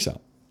kicking kinks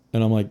out.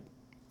 And I'm like,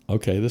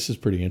 okay, this is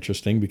pretty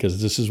interesting,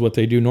 because this is what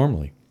they do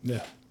normally.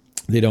 Yeah.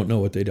 They don't know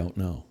what they don't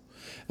know.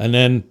 and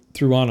then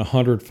threw on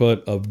 100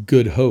 foot of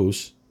good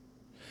hose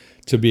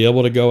to be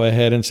able to go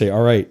ahead and say,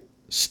 all right,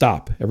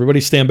 stop.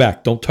 Everybody stand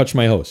back. Don't touch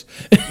my hose.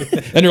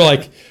 And they're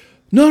like,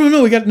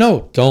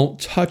 no, don't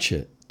touch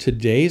it.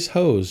 Today's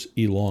hose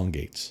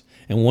elongates.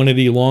 And when it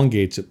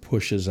elongates, it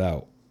pushes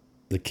out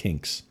the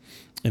kinks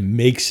and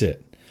makes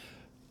it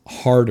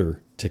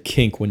harder to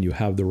kink when you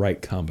have the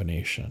right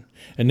combination.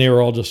 And they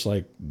were all just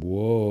like,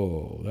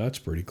 whoa, that's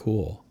pretty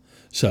cool.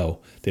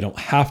 So they don't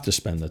have to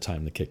spend the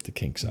time to kick the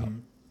kinks out.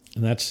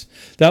 And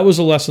that was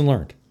a lesson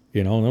learned,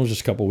 and that was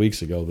just a couple of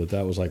weeks ago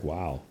that was like,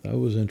 wow, that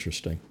was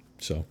interesting.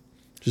 So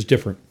just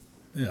different.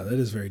 Yeah, that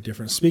is very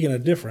different. Speaking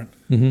of different,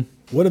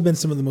 what have been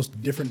some of the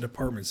most different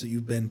departments that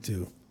you've been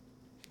to?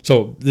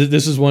 So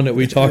this is one that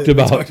we talked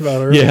about. Talked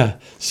about earlier. Yeah.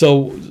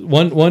 So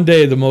one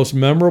day, the most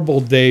memorable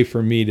day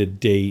for me to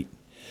date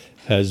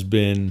has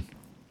been,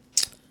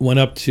 went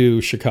up to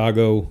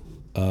Chicago,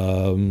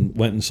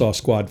 went and saw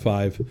Squad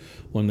 5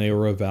 when they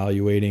were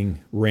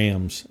evaluating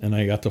Rams, and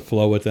I got to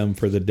flow with them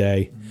for the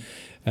day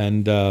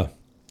and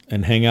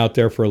hang out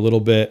there for a little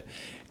bit.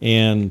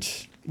 And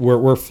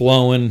we're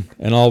flowing,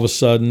 and all of a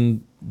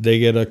sudden they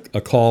get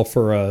a call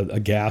for a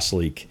gas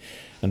leak.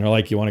 And they're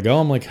like, you want to go?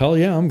 I'm like, hell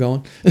yeah, I'm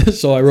going.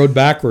 So I rode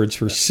backwards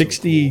for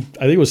 60, so cool.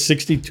 I think it was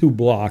 62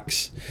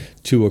 blocks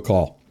to a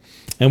call.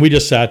 And we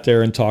just sat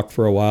there and talked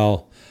for a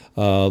while.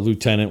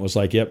 Lieutenant was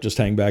like, yep, just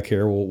hang back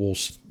here. We'll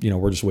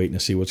we're just waiting to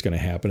see what's going to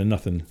happen. And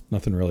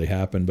nothing really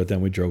happened. But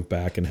then we drove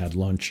back and had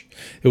lunch.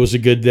 It was a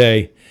good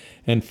day.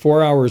 And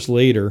 4 hours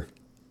later,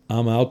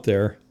 I'm out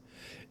there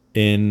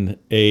in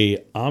a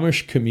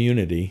Amish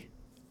community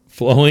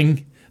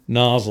flowing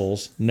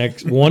nozzles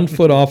 1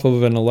 foot off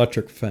of an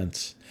electric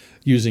fence,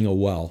 using a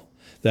well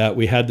that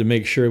we had to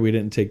make sure we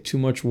didn't take too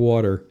much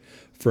water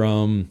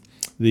from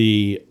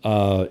the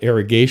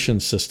irrigation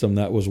system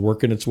that was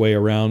working its way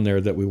around there,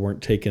 that we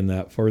weren't taking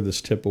that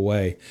farthest tip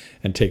away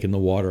and taking the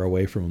water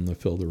away from them to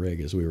fill the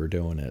rig as we were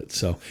doing it.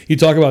 So you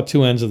talk about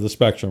two ends of the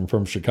spectrum,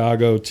 from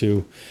Chicago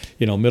to,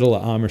 middle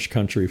of Amish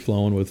country,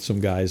 flowing with some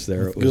guys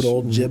there. It was good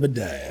old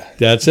Jebediah.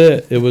 That's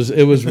it. It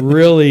was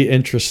really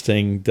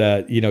interesting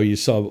that, you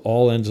saw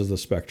all ends of the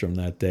spectrum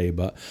that day.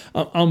 But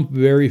I'm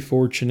very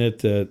fortunate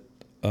that,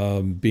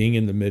 being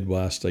in the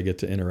Midwest, I get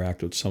to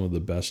interact with some of the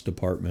best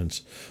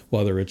departments,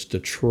 whether it's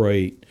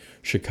Detroit,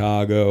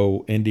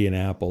 Chicago,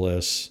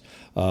 Indianapolis,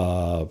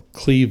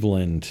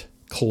 Cleveland,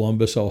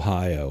 Columbus,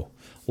 Ohio,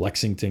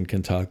 Lexington,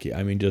 Kentucky.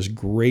 I mean, just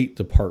great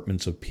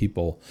departments of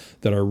people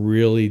that are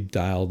really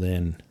dialed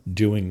in,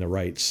 doing the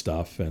right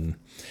stuff. And,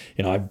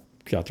 I've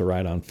got to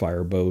ride on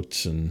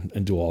fireboats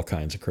and do all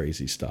kinds of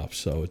crazy stuff.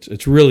 So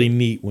it's really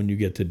neat when you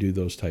get to do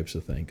those types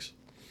of things.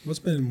 What's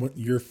been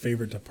your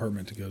favorite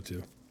department to go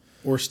to,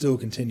 or still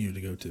continue to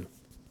go to?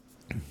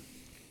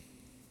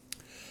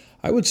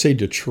 I would say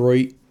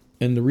Detroit.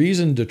 And the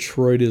reason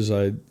Detroit is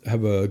I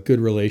have a good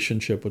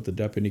relationship with the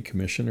deputy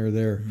commissioner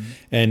there.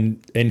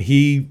 And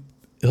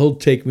he'll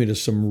take me to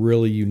some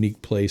really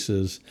unique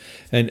places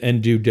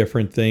and do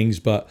different things.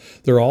 But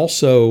they're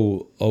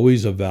also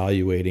always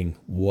evaluating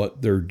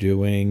what they're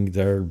doing.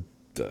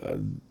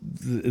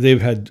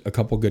 They've had a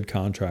couple good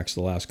contracts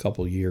the last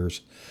couple of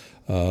years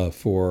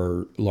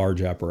for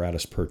large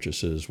apparatus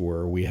purchases,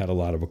 where we had a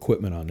lot of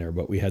equipment on there,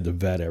 but we had to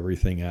vet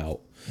everything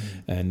out.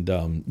 And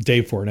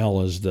Dave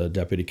Fornell is the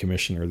deputy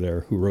commissioner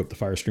there, who wrote the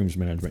Fire Streams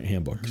Management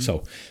Handbook.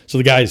 So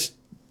the guy's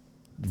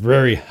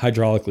very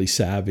hydraulically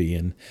savvy,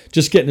 and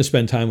just getting to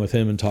spend time with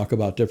him and talk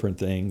about different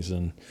things.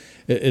 And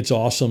it's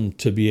awesome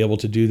to be able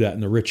to do that,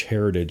 and the rich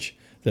heritage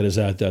that is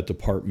at that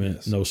department.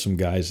 Yes. Know some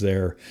guys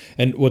there.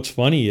 And what's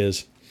funny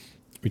is,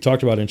 we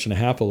talked about 1.5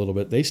 inch a little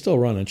bit. They still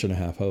run 1.5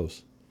 inch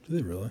hose. Do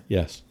they really?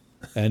 Yes.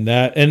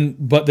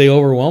 But they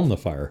overwhelm the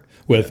fire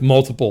with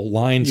multiple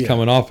lines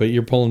coming off it.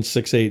 You're pulling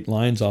 6-8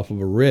 lines off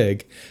of a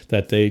rig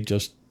that they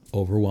just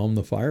overwhelm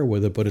the fire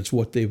with it, but it's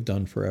what they've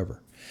done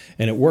forever.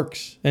 And it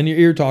works. And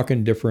you're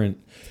talking different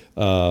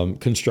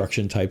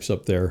construction types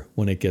up there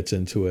when it gets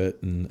into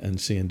it, and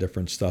seeing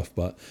different stuff.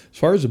 But as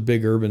far as a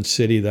big urban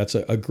city, that's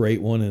a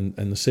great one.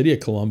 And the city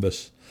of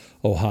Columbus,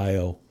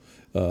 Ohio,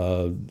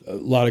 a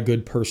lot of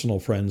good personal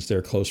friends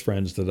there, close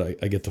friends that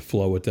I get to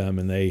flow with them,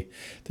 and they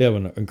have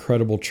an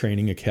incredible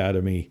training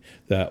academy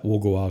that will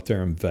go out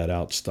there and vet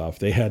out stuff.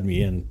 They had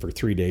me in for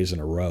 3 days in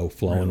a row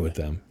flowing with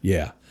them.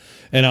 Yeah.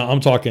 And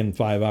I'm talking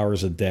 5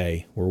 hours a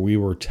day, where we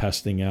were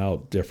testing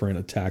out different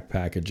attack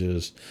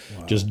packages,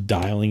 just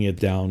dialing it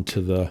down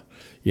to the,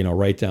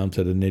 right down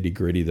to the nitty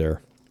gritty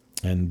there,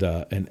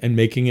 and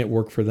making it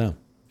work for them.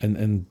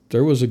 And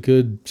there was a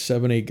good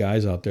 7-8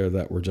 guys out there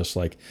that were just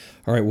like,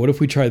 all right, what if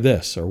we try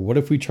this? Or what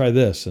if we try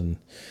this? And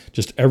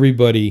just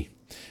everybody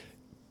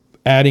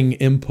adding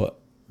input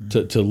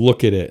to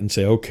look at it and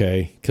say,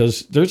 okay,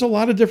 because there's a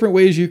lot of different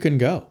ways you can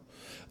go.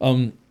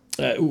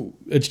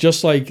 It's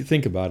just like,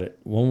 think about it.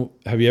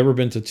 Have you ever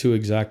been to 2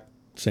 exact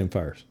same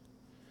fires?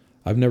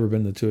 I've never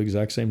been to 2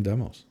 exact same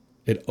demos.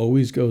 It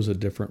always goes a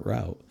different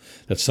route,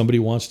 that somebody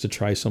wants to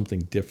try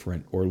something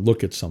different or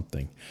look at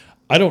something.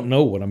 I don't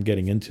know what I'm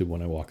getting into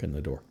when I walk in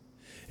the door.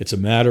 It's a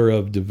matter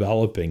of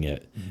developing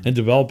it and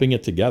developing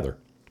it together.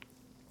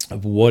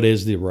 of what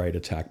is the right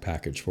attack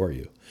package for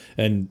you.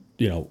 And,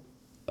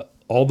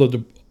 all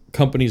the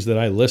companies that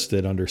I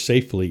listed under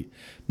Safe Fleet,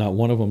 not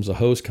one of them's a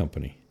hose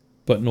company.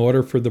 But in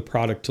order for the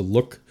product to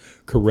look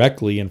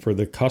correctly and for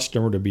the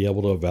customer to be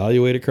able to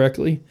evaluate it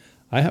correctly,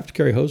 I have to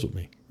carry hose with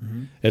me.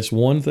 Mm-hmm. It's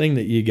one thing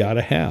that you got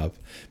to have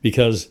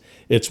because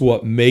it's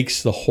what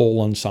makes the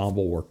whole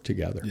ensemble work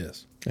together.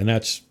 Yes. And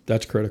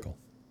that's critical.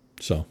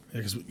 So,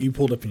 because you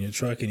pulled up in your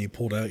truck and you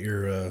pulled out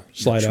your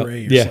slide out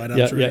tray, your slide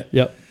out tray.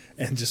 Yeah.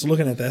 And just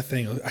looking at that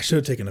thing, I should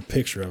have taken a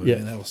picture of it. Yeah.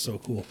 And that was so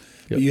cool.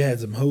 But you had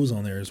some hose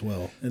on there as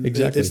well. And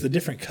exactly. It's the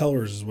different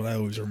colors is what I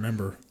always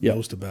remember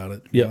most about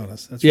it, to be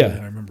honest. That's really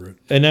how I remember it.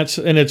 And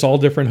it's all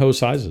different hose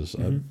sizes.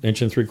 Mm-hmm. 1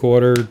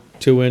 3/4,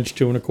 2 inch,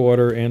 2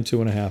 1/4, and 2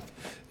 1/2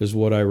 is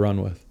what I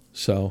run with.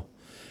 So,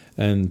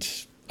 and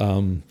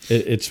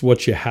it's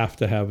what you have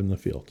to have in the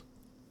field.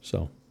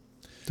 So,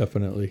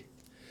 definitely.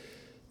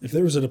 If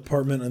there was a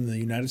department in the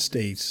United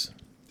States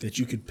that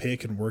you could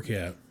pick and work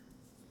at,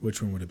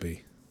 which one would it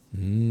be?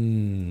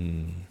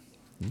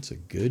 That's a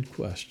good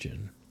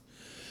question.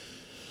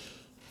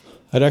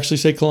 I'd actually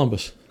say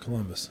Columbus.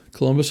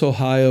 Columbus,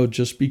 Ohio,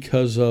 just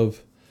because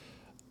of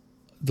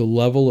the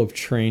level of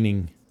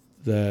training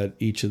that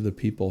each of the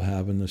people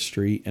have in the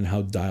street and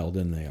how dialed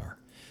in they are.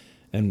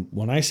 And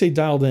when I say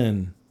dialed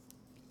in,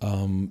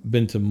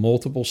 been to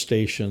multiple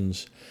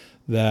stations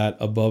that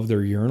above their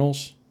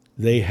urinals,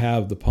 they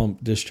have the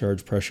pump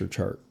discharge pressure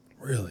chart.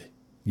 Really?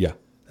 Yeah.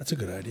 That's a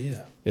good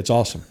idea. It's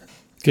awesome.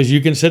 Because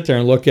you can sit there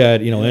and look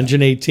at,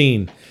 engine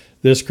 18,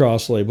 this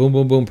cross lay, boom,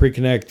 boom, boom,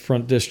 pre-connect,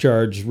 front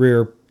discharge,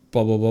 rear,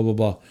 blah, blah, blah, blah,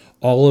 blah.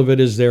 All of it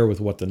is there with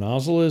what the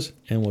nozzle is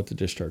and what the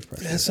discharge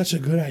pressure is. That's such a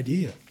good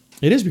idea.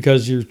 It is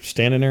because you're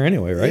standing there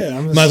anyway, right?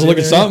 Yeah, might as well look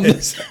at something.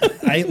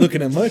 I ain't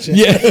looking at much.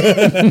 Yeah.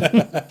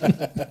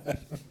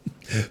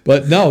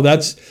 But no,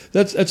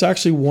 that's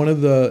actually one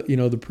of the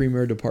the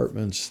premier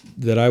departments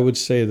that I would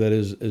say that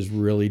is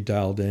really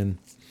dialed in.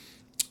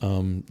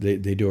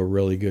 They do a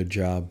really good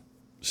job.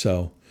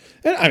 So,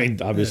 and I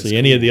mean, obviously,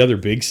 any of the other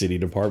big city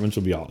departments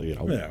will be all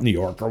New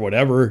York or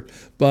whatever.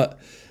 But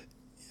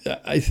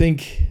I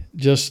think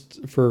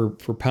just for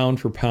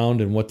pound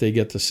and what they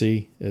get to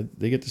see,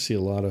 they get to see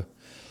a lot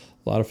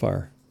of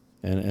fire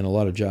and a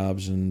lot of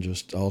jobs and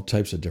just all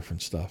types of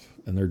different stuff.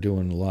 And they're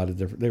doing a lot of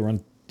different. They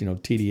run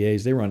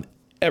TDAs. They run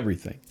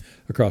everything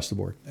across the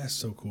board. That's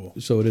so cool.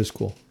 So it is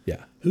cool.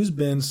 Yeah. Who's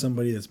been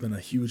somebody that's been a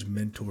huge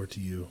mentor to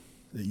you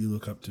that you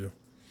look up to?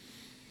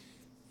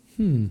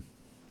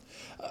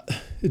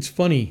 It's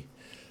funny.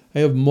 I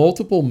have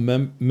multiple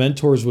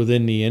mentors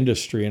within the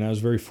industry, and I was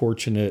very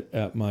fortunate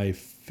at my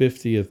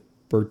 50th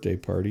birthday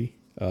party,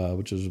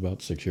 which was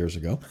about 6 years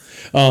ago,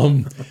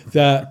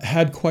 that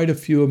had quite a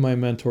few of my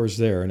mentors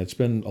there. And it's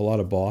been a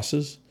lot of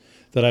bosses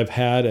that I've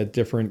had at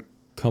different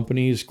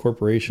companies,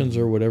 corporations,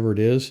 or whatever it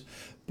is.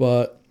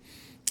 But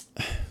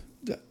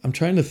I'm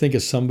trying to think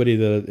of somebody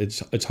that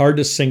it's hard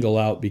to single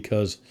out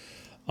because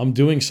I'm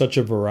doing such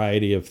a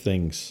variety of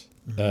things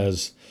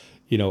as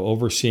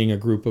overseeing a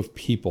group of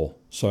people.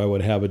 So I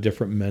would have a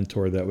different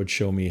mentor that would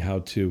show me how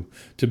to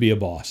be a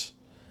boss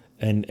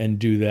and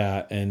do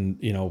that. And,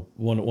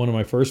 one of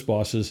my first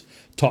bosses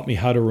taught me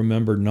how to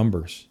remember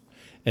numbers.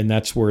 And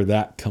that's where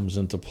that comes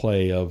into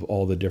play of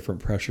all the different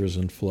pressures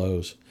and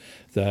flows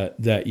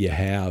that you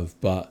have.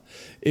 But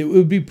it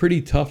would be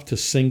pretty tough to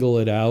single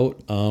it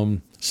out.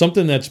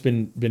 Something that's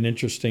been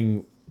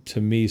interesting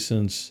to me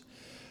since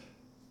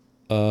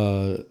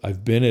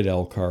I've been at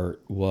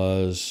Elkhart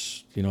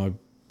was,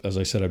 as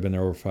I said, I've been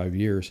there over 5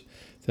 years,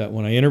 that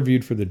when I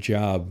interviewed for the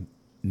job,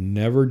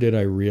 never did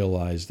I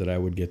realize that I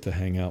would get to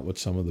hang out with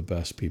some of the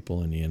best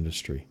people in the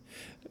industry,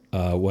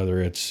 whether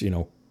it's,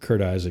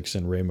 Kurt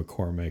Isaacson, Ray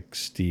McCormick,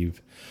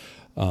 Steve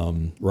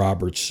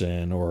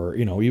Robertson, or,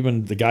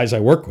 even the guys I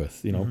work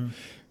with,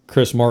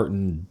 Chris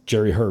Martin,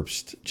 Jerry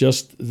Herbst,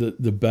 just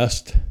the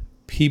best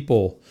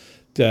people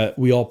that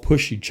we all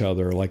push each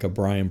other, like a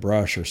Brian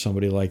Brush or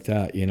somebody like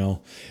that,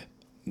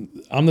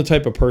 I'm the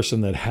type of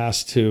person that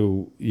has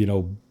to,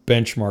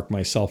 benchmark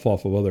myself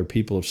off of other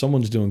people. If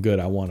someone's doing good,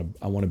 I want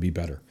to be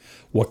better.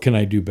 What can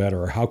I do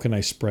better? Or how can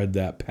I spread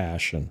that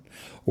passion?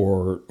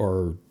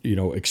 Or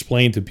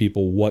explain to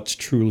people what's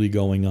truly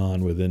going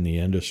on within the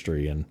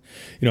industry. And,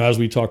 as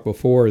we talked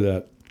before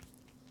that,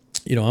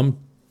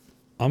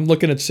 I'm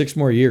looking at 6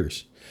 more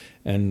years.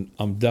 And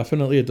I'm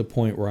definitely at the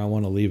point where I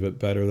want to leave it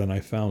better than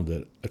I found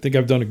it. I think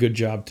I've done a good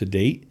job to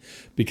date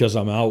because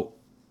I'm out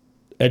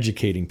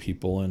educating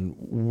people, and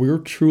we're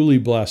truly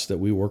blessed that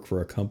we work for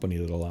a company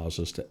that allows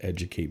us to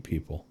educate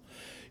people.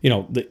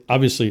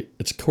 Obviously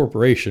it's a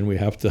corporation. We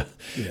have to,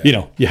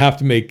 you have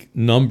to make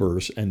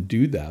numbers and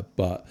do that,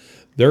 but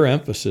their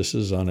emphasis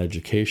is on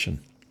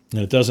education. And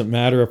it doesn't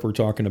matter if we're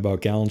talking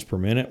about gallons per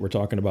minute, we're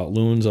talking about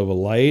lumens of a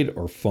light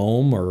or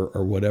foam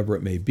or whatever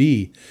it may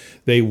be.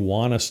 They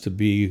want us to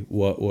be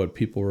what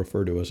people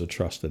refer to as a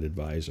trusted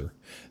advisor.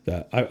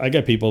 That I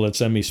get people that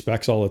send me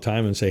specs all the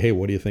time and say, hey,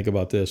 what do you think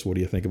about this? What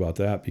do you think about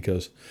that?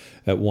 Because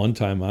at one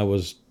time I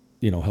was,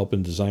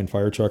 helping design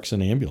fire trucks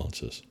and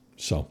ambulances.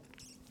 So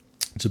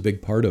it's a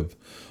big part of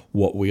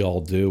what we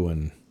all do.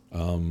 And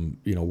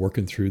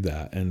working through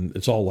that. And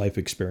it's all life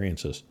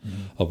experiences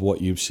of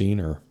what you've seen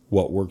or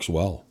what works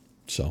well.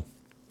 So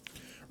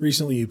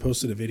Recently, you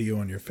posted a video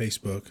on your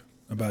Facebook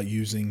about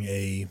using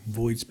a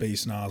void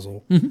space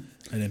nozzle, an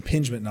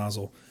impingement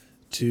nozzle,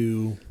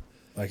 to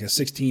like a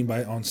 16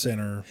 by on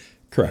center,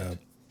 correct.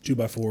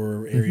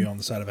 2x4 area on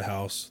the side of a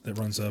house that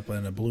runs up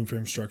in a balloon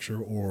frame structure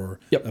or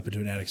Yep. up into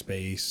an attic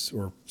space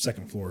or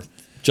second floor.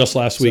 Just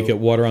last week So- at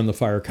Water on the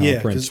Fire Yeah,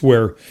 conference, 'cause-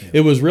 where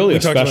it was really We a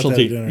talked about that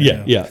specialty. at dinner,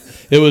 Yeah, yeah.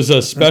 It was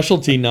a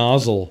specialty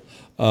nozzle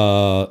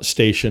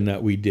station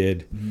that we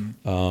did.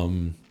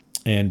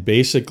 And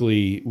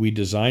basically, we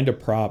designed a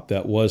prop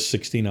that was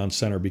 16 on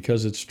center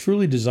because it's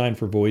truly designed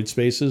for void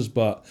spaces,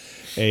 but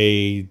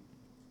a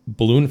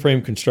balloon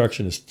frame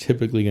construction is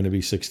typically going to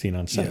be 16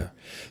 on center.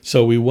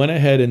 So we went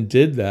ahead and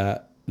did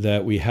that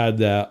we had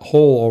that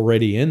hole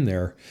already in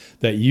there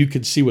that you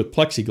could see with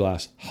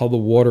plexiglass how the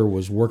water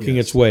was working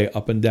Yes. its way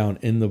up and down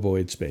in the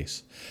void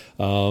space.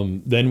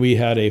 Then we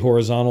had a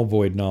horizontal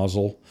void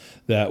nozzle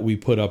that we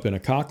put up in a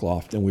cock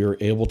loft, and we were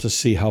able to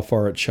see how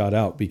far it shot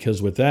out,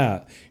 because with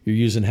that, you're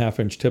using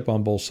 1/2-inch tip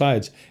on both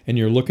sides, and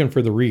you're looking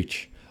for the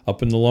reach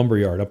up in the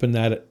lumberyard, up in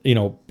that,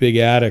 big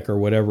attic or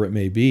whatever it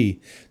may be,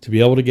 to be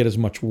able to get as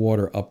much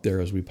water up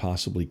there as we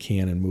possibly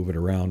can and move it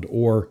around,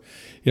 or,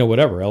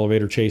 whatever,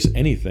 elevator chase,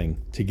 anything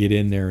to get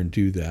in there and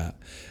do that.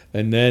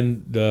 And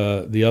then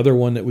the other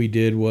one that we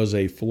did was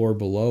a floor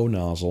below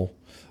nozzle,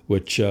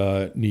 which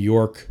New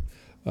York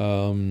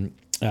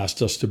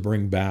asked us to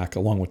bring back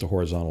along with the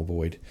horizontal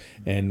void.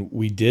 And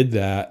we did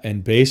that,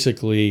 and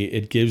basically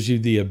it gives you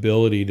the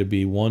ability to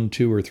be 1,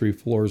 2, or 3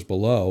 floors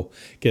below,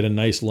 get a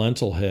nice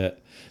lentil hit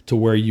to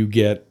where you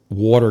get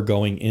water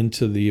going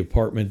into the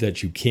apartment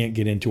that you can't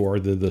get into, or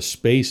the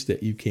space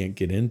that you can't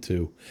get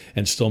into,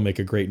 and still make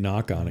a great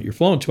knock on it. You're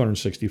flowing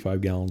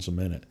 265 gallons a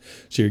minute.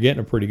 So you're getting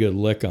a pretty good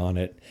lick on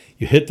it.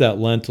 You hit that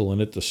lentil and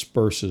it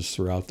disperses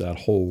throughout that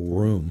whole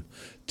room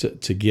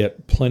to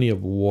get plenty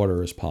of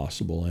water as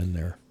possible in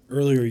there.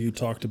 Earlier, you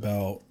talked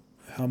about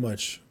how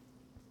much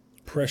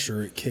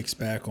pressure it kicks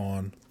back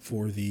on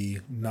for the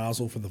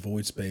nozzle for the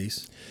void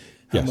space.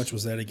 How Yes. much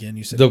was that again?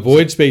 You said The it was-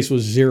 void space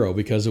was 0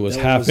 because it was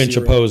That was 1/2-inch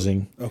 0.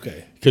 opposing,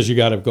 Okay. because you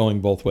got it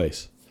going both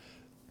ways.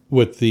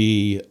 With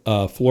the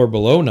floor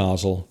below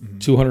nozzle,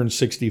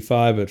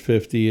 265 at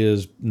 50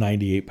 is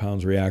 98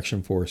 pounds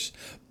reaction force.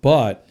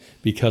 But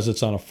because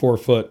it's on a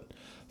 4-foot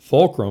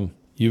fulcrum,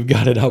 you've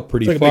got it out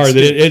pretty It's like a far. big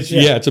That stick. it's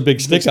Yeah. it's a big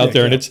stick out stick,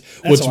 there, and yeah. it's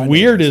That's what's how I know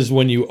weird it is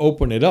when you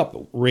open it up,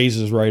 it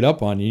raises right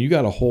up on you. You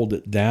got to hold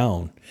it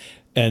down,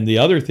 and the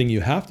other thing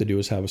you have to do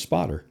is have a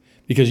spotter,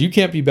 because you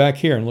can't be back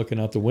here and looking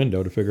out the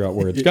window to figure out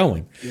where it's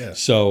going. Yeah.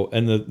 So,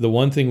 and the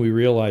one thing we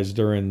realized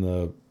during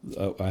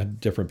I had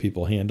different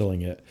people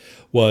handling it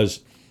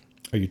was,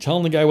 are you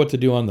telling the guy what to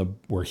do on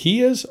where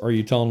he is, or are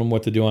you telling him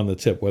what to do on the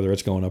tip, whether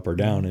it's going up or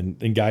down?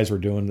 And guys were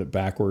doing it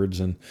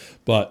backwards,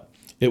 but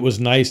it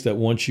was nice that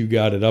once you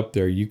got it up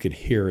there, you could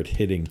hear it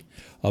hitting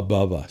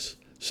above us.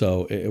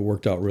 So it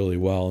worked out really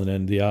well. And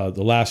then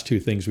the last two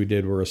things we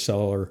did were a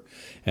cellar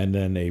and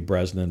then a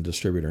Bresnan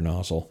distributor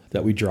nozzle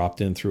that we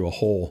dropped in through a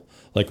hole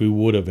like we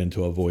would have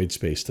into a void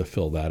space to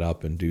fill that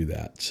up and do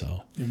that.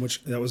 So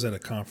That was at a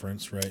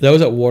conference, right? that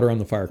was at Water on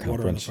the Fire Water on the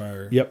conference.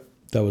 Fire. Yep,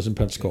 that was in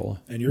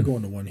Pensacola. And you're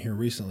going to one here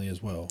recently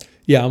as well.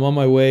 Yeah, I'm on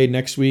my way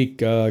next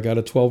week. I got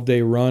a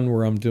 12-day run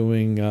where I'm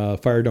doing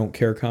Fire Don't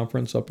Care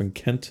conference up in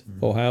Kent,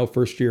 Ohio.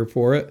 First year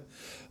for it.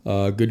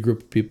 Good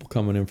group of people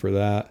coming in for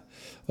that.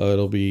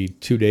 It'll be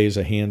 2 days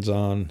of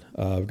hands-on.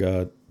 I've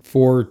got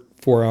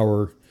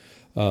 4-hour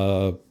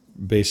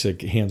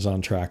basic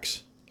hands-on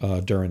tracks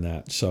during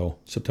that. So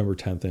September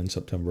 10th and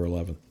September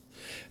 11th.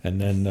 And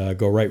then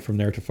go right from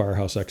there to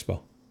Firehouse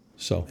Expo.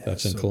 So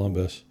that's in so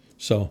Columbus.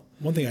 So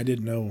One thing I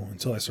didn't know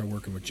until I started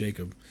working with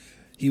Jacob,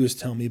 he was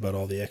telling me about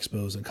all the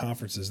expos and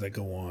conferences that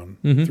go on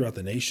throughout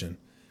the nation.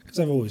 Because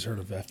I've always heard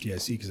of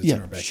FDIC because it's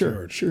in our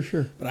backyard.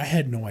 sure. But I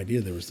had no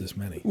idea there was this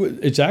many.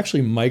 It's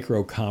actually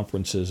micro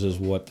conferences is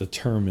what the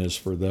term is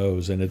for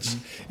those, and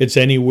it's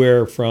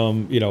anywhere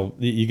from,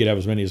 you could have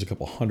as many as a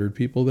couple hundred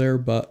people there,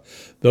 but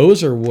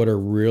those are what are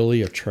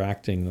really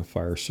attracting the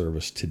fire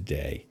service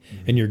today,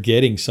 and you're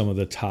getting some of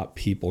the top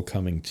people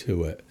coming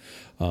to it,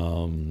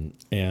 and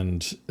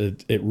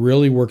it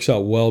really works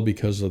out well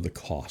because of the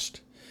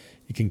cost.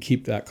 You can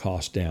keep that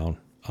cost down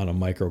on a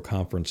micro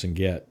conference and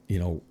get,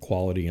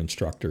 quality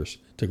instructors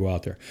to go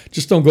out there.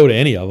 Just don't go to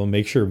any of them.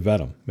 Make sure vet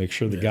them. Make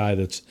sure the guy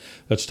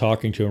that's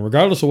talking to him,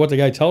 regardless of what the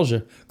guy tells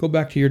you, go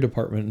back to your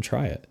department and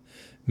try it.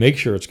 Make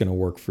sure it's going to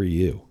work for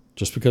you.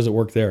 Just because it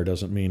worked there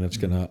doesn't mean it's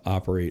going to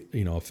operate,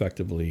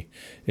 effectively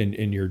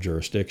in your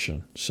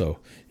jurisdiction. So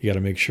you got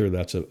to make sure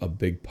that's a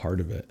big part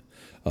of it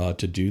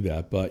to do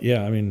that. But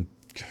yeah, I mean,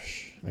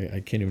 gosh,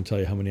 I can't even tell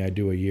you how many I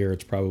do a year.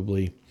 It's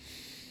probably,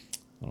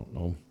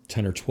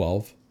 10 or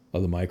 12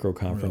 of the micro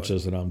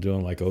conferences that I'm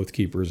doing, like Oath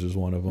Keepers is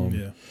one of them.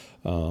 Yeah.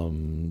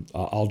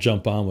 I'll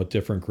jump on with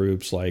different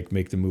groups like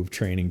Make the Move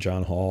Training,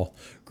 John Hall,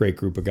 great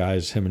group of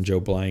guys. Him and Joe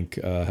Blank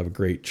have a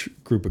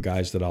great group of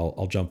guys that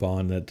I'll jump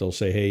on that they'll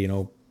say, hey,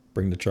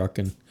 bring the truck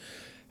and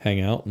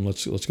hang out and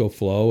let's go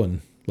flow.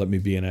 And let me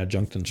be an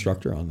adjunct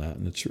instructor on that.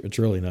 And it's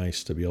really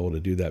nice to be able to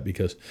do that,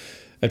 because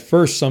at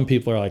first some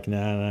people are like,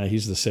 nah,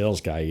 he's the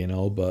sales guy,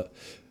 but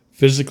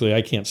physically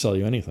I can't sell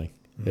you anything.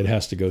 It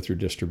has to go through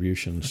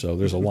distribution. So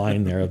there's a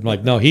line there. I'm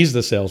like, no, he's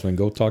the salesman.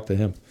 Go talk to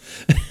him.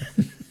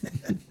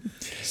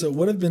 So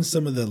what have been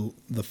some of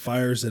the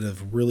fires that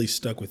have really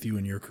stuck with you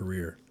in your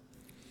career?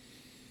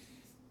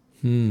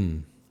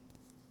 One,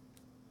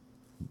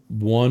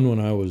 when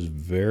I was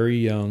very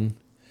young,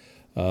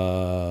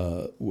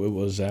 it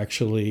was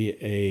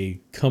actually a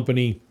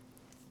company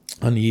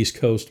on the East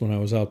Coast when I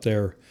was out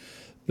there.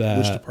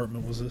 Which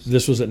department was this?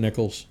 This was at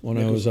Nichols when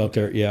I was out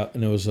there. Yeah,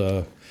 and it was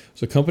a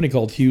company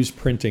called Hughes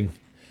Printing,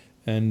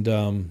 and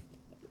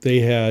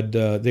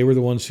they were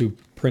the ones who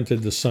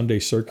printed the Sunday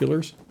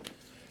circulars.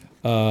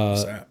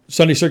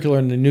 Sunday circular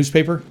in the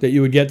newspaper that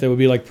you would get, that would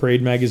be like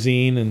Parade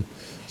magazine, and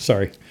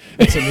sorry,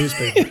 it's a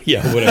newspaper.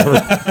 Yeah,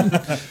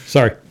 whatever.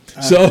 Sorry.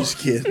 I'm just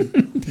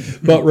kidding.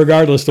 But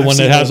regardless, the one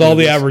that has all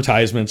the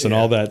advertisements and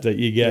all that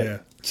you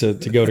get to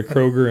go to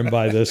Kroger and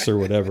buy this or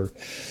whatever.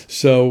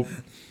 So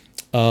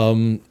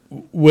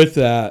with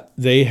that,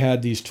 they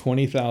had these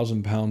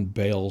 20,000-pound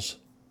bales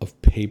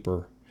of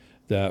paper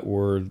that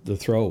were the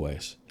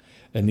throwaways,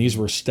 and these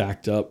were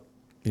stacked up,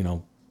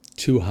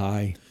 too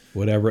high.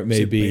 Whatever it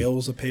may be.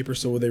 Bales of paper.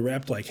 So were they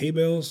wrapped like hay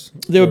bales?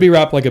 They would be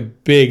wrapped like a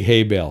big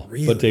hay bale,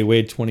 Really? But they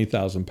weighed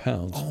 20,000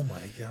 pounds. Oh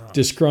my God.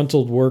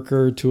 Disgruntled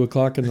worker,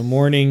 2:00 in the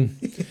morning,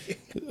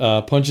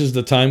 punches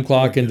the time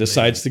clock and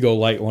decides to go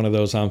light one of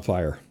those on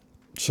fire.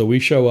 So we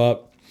show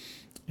up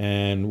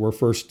and we're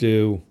first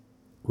due.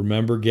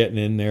 Remember getting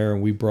in there,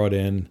 and we brought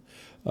in,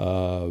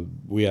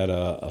 we had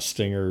a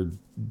Stinger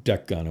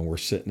deck gun, and we're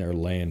sitting there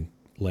laying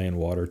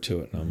water to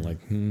it. And I'm like,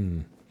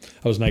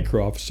 I was night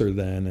crew officer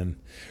then, and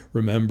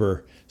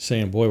remember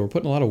saying, boy, we're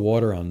putting a lot of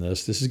water on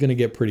this. This is going to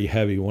get pretty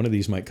heavy. One of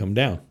these might come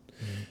down.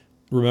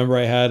 Mm-hmm. Remember,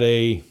 I had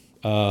a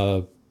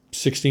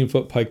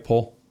 16-foot pike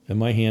pole in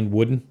my hand,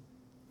 wooden,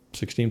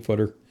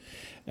 16-footer.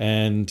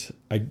 And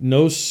I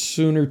no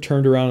sooner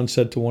turned around and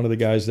said to one of the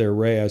guys there,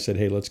 Ray, I said,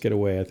 hey, let's get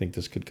away. I think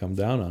this could come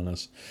down on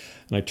us.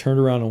 And I turned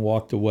around and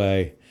walked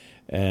away,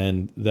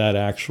 and that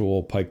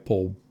actual pike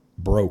pole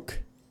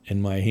broke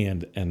in my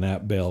hand, and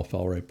that bale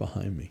fell right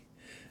behind me.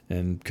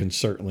 And can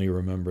certainly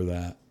remember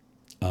that.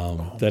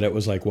 That it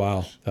was like,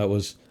 wow,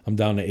 I'm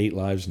down to 8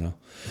 lives now.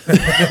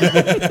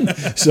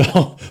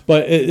 So,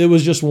 but it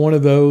was just one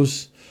of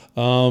those.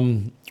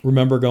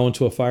 Remember going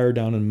to a fire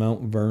down in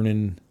Mount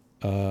Vernon,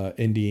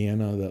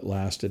 Indiana, that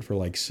lasted for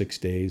like 6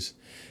 days.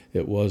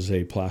 It was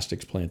a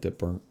plastics plant that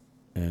burnt,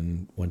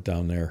 and went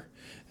down there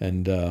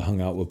and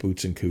hung out with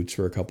Boots and Coots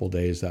for a couple of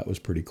days. That was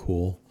pretty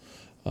cool.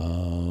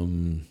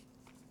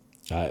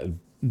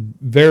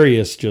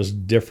 Various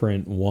just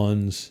different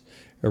ones,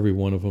 every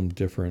one of them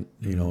different,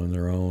 in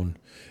their own.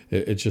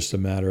 It's just a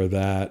matter of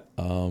that.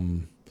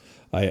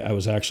 I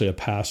was actually a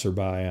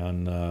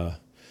passerby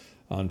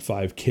on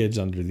 5 kids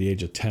under the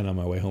age of 10 on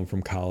my way home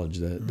from college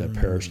that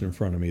perished in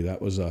front of me.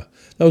 That was a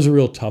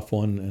real tough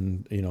one,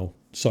 and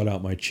sought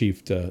out my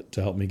chief to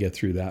help me get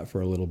through that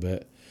for a little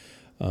bit.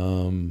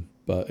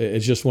 But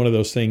it's just one of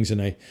those things.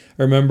 And I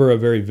remember a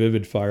very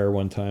vivid fire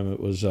one time. It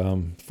was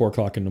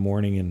 4:00 in the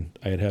morning, and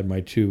I had my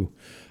 2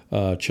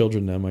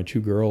 children then, my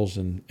 2 girls,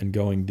 and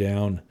going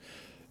down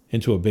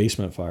into a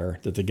basement fire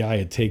that the guy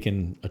had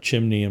taken a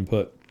chimney and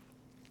put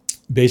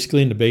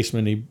basically in the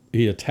basement.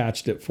 He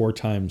attached it 4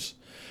 times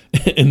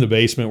in the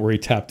basement, where he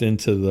tapped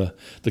into the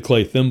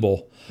clay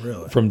thimble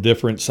from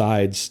different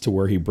sides to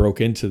where he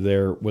broke into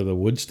there with a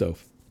wood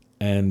stove.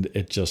 And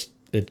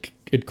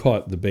it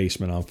caught the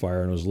basement on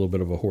fire, and it was a little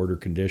bit of a hoarder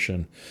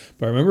condition.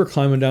 But I remember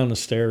climbing down the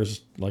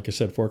stairs, like I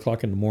said,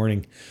 4:00 in the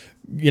morning,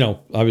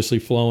 obviously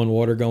flowing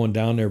water going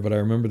down there. But I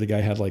remember the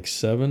guy had like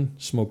 7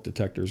 smoke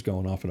detectors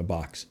going off in a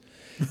box.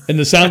 And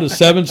the sound of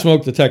 7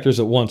 smoke detectors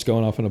at once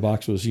going off in a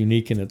box was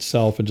unique in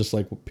itself, and just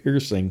like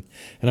piercing.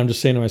 And I'm just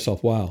saying to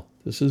myself, wow,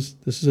 this is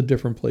a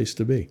different place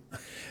to be.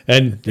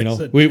 And,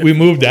 we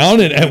moved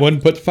down and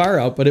wouldn't put the fire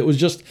out, but it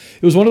was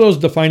one of those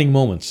defining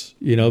moments,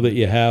 that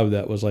you have,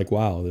 that was like,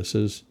 wow, this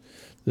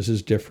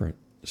is different.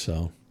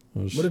 So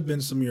what have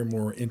been some of your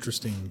more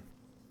interesting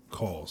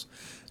calls?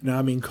 Now,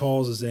 I mean,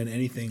 calls is in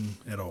anything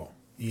at all.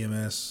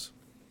 EMS,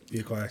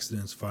 vehicle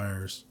accidents,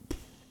 fires,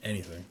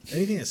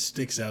 anything that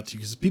sticks out to you,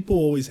 because people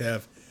always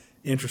have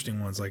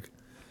interesting ones. Like,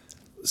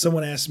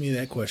 someone asked me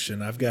that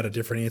question, I've got a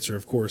different answer,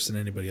 of course, than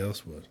anybody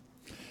else would.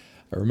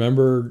 I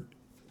remember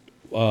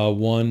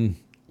one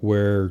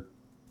where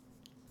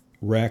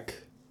gal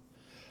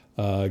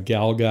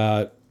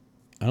got,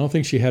 I don't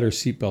think she had her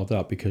seatbelt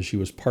up, because she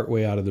was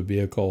partway out of the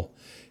vehicle,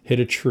 hit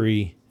a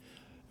tree.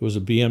 It was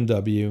a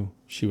BMW.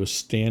 She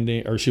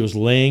was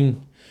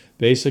laying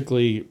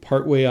basically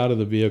partway out of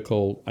the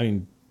vehicle. I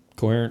mean,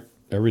 coherent,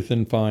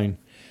 everything fine.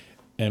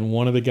 And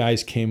one of the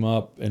guys came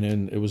up, and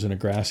then it was in a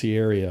grassy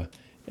area,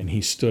 and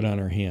he stood on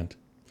her hand.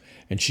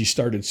 And she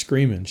started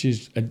screaming.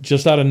 She's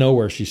just out of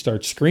nowhere. She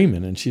starts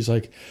screaming, and she's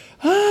like,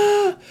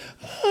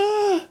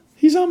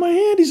 he's on my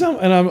hand.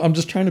 And I'm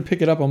just trying to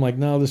pick it up. I'm like,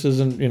 no, this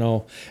isn't,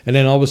 And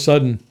then all of a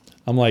sudden,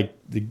 I'm like,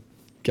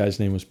 guy's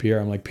name was Pierre.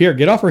 I'm like, Pierre,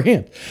 get off her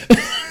hand.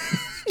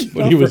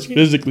 But he was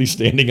physically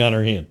standing on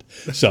her hand.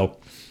 So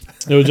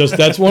it was just,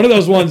 that's one of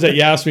those ones that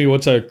you ask me,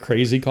 what's a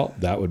crazy call?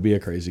 That would be a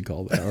crazy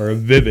call, or a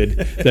vivid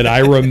that I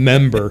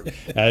remember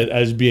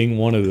as being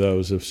one of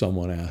those if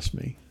someone asked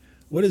me.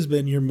 What has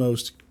been your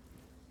most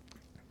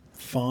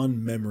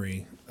fond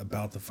memory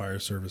about the fire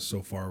service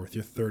so far with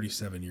your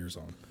 37 years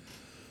on?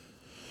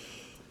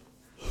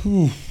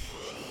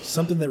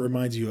 Something that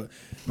reminds you,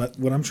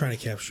 what I'm trying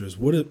to capture is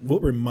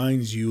what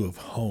reminds you of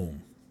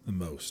home the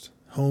most?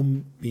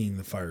 Home being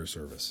the fire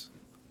service.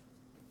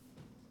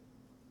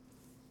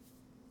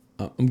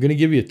 I'm going to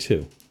give you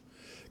two,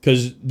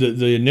 because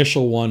the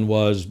initial one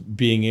was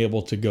being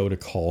able to go to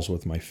calls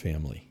with my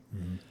family,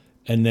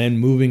 and then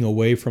moving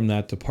away from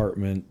that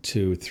department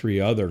to 3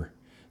 other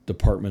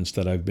departments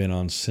that I've been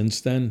on since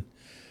then,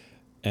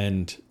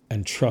 and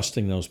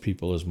trusting those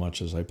people as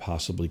much as I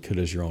possibly could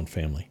as your own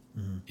family.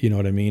 You know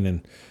what I mean?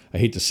 And I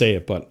hate to say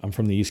it, but I'm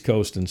from the East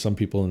Coast, and some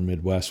people in the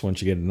Midwest, once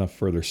you get enough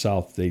further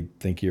south, they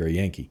think you're a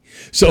Yankee.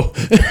 So,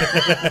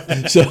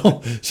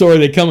 so are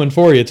they coming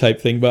for you type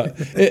thing. But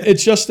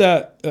it's just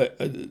that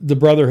the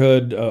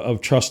brotherhood of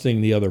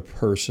trusting the other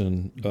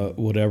person,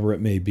 whatever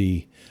it may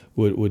be,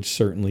 would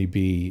certainly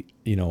be,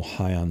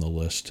 high on the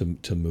list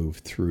to move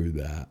through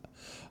that,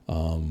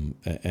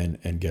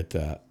 and get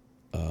that,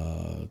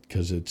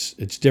 because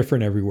it's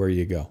different everywhere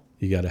you go.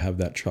 You got to have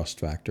that trust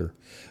factor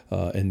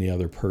in the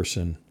other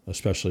person,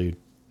 especially,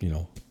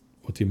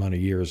 with the amount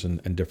of years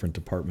and different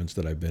departments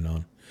that I've been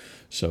on.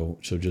 So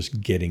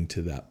just getting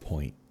to that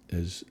point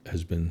has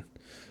been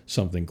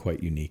something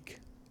quite unique.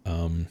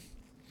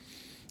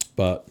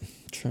 But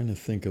trying to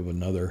think of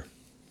another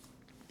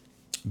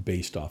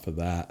based off of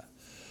that.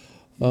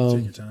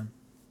 Take your time.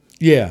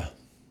 Yeah.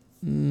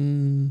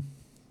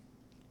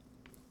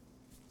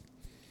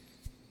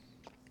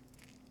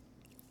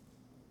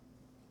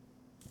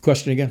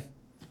 Question again.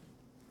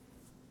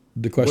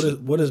 The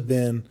question. What has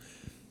been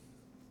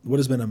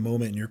a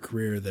moment in your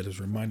career that has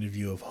reminded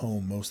you of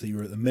home most, the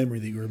memory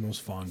that you were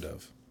most fond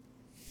of?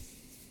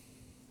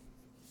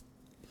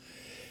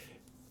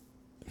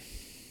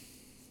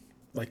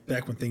 Like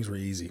back when things were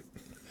easy.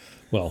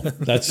 Well,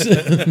 that's.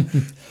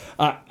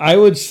 I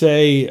would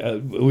say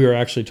we were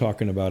actually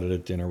talking about it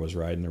at dinner. Was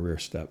riding the rear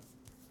step.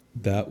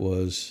 That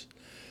was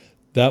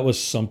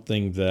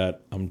something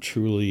that I'm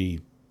truly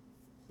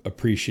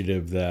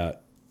appreciative that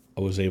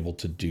I was able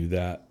to do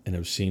that, and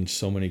have seen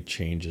so many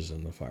changes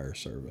in the fire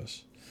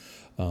service,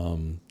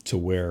 to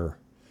where,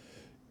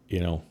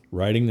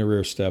 riding the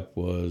rear step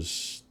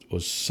was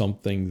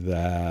something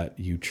that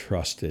you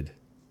trusted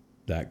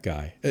that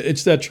guy.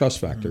 It's that trust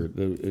factor.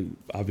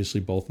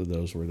 Obviously, both of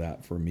those were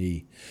that for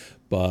me,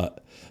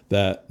 but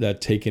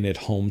that taking it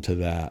home to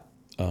that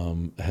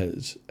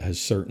has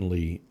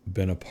certainly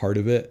been a part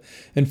of it.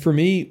 And for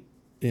me,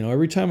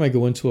 every time I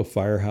go into a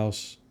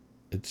firehouse,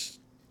 it's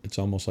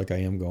almost like I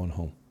am going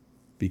home,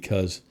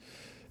 because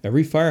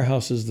every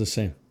firehouse is the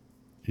same.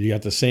 You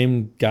got the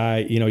same guy,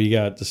 you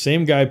got the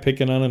same guy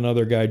picking on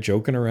another guy,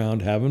 joking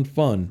around, having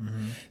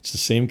fun. It's the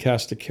same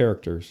cast of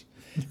characters.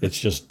 It's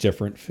just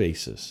different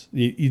faces.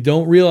 You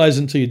don't realize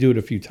until you do it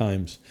a few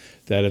times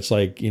that it's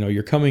like,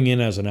 you're coming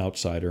in as an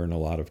outsider in a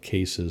lot of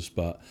cases,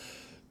 but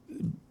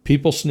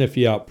people sniff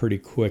you out pretty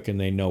quick, and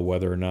they know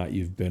whether or not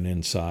you've been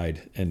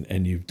inside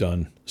and you've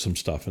done some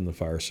stuff in the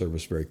fire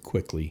service very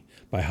quickly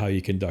by how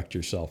you conduct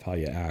yourself, how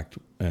you act,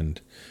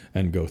 and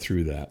go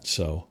through that.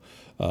 So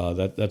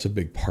that's a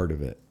big part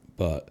of it.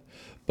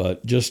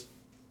 But just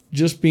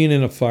being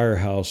in a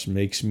firehouse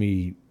makes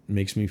me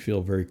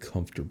feel very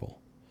comfortable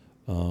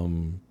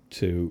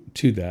to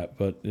that.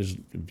 But as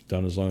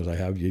done as long as I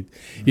have, you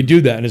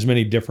do that in as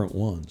many different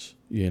ones.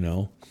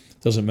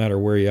 Doesn't matter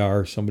where you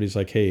are. Somebody's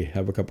like, hey,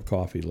 have a cup of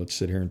coffee. Let's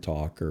sit here and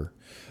talk or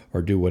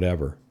do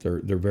whatever.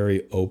 They're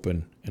very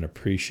open and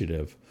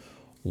appreciative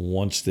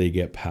once they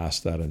get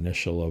past that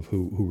initial of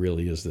who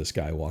really is this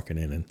guy walking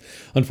in. And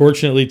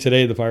unfortunately,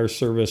 today the fire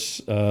service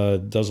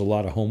does a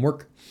lot of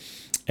homework,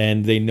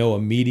 and they know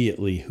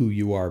immediately who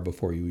you are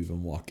before you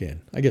even walk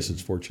in. I guess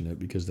it's fortunate,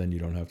 because then you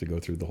don't have to go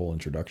through the whole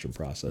introduction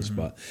process.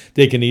 But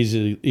they can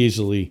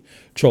easily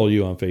troll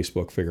you on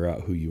Facebook, figure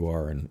out who you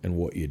are and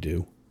what you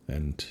do.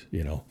 And,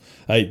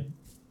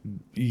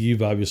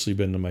 you've obviously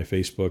been to my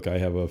Facebook. I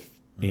have a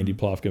Andy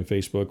Plofkin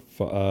Facebook,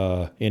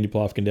 Andy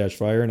Plofkin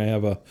 -Fire, and I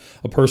have a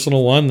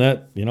personal one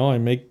that, I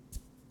make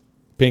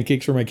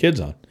pancakes for my kids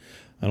on.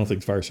 I don't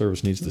think the fire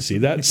service needs to see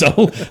that,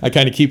 so I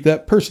kind of keep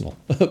that personal.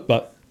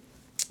 But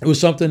it was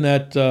something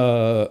that,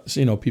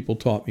 people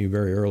taught me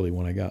very early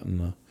when I got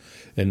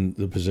in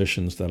the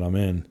positions that I'm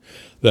in,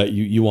 that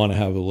you want to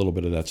have a little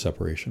bit of that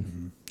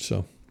separation.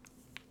 So.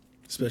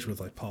 Especially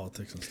with like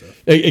politics and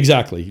stuff.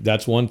 Exactly.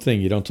 That's one thing.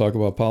 You don't talk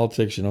about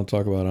politics. You don't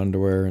talk about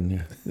underwear,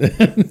 and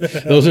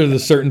those are the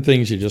certain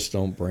things you just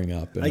don't bring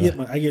up. And,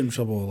 I get in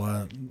trouble a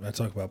lot. I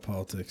talk about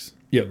politics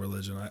and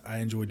religion. I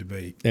enjoy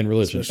debate and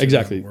religion.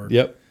 Especially exactly.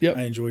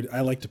 Yep.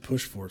 I like to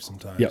push for it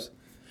sometimes. Yep.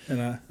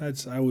 And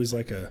I always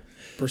like a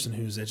person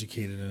who's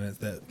educated in it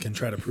that can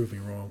try to prove me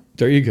wrong.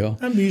 There you go.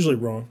 I'm usually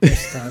wrong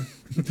most of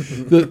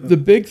the time. The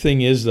big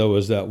thing is, though,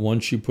 is that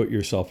once you put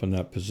yourself in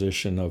that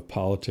position of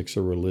politics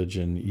or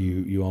religion,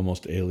 you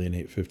almost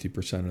alienate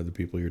 50% of the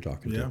people you're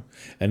talking Yeah. to.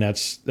 And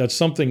that's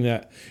something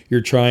that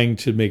you're trying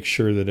to make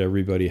sure that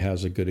everybody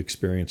has a good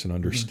experience and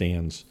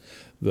understands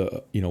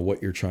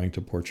what you're trying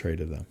to portray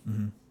to them.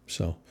 Mm-hmm.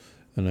 So,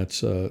 and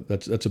that's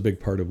a big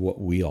part of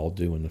what we all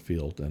do in the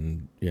field.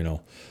 And,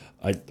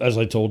 as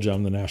I told you,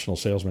 I'm the national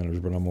sales manager,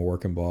 but I'm a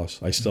working boss.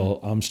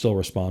 I'm still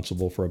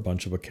responsible for a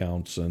bunch of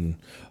accounts and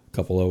a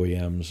couple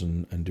OEMs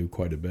and do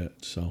quite a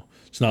bit. So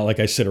it's not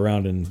like I sit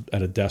around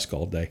at a desk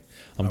all day.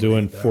 I'm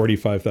doing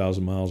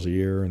 45,000 miles a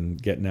year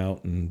and getting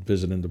out and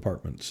visiting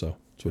departments. So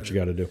it's what you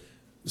got to do.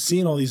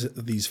 Seeing all these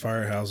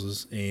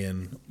firehouses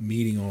and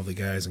meeting all the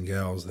guys and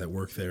gals that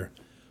work there,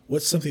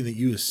 what's something that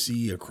you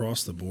see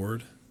across the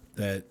board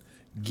that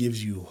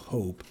gives you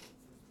hope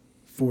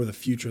for the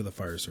future of the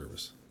fire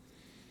service?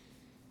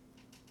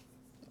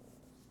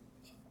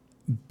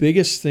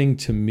 Biggest thing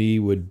to me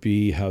would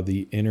be how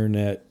the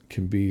internet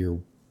can be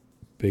your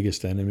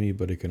biggest enemy,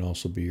 but it can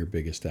also be your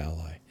biggest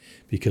ally,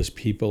 because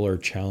people are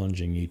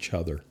challenging each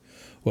other,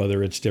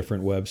 whether it's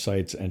different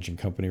websites, Engine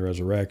Company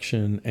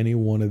Resurrection, any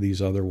one of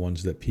these other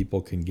ones that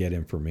people can get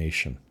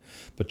information.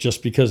 But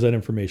just because that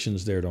information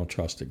is there, don't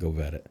trust it. Go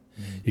vet it.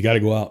 Mm-hmm. You got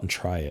to go out and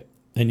try it.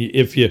 And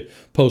if you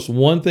post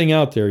one thing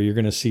out there, you're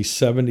going to see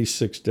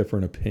 76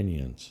 different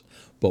opinions.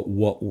 But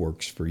what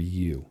works for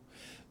you?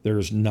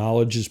 There's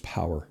knowledge is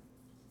power.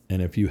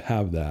 And if you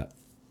have that,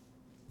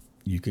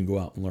 you can go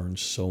out and learn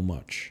so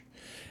much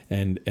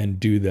and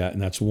do that.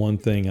 And that's one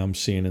thing I'm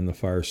seeing in the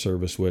fire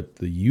service with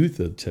the youth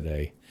of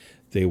today.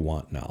 They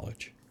want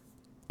knowledge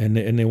and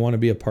they want to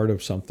be a part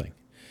of something.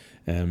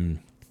 And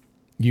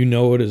you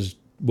know it as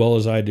well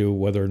as I do,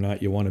 whether or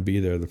not you want to be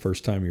there the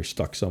first time you're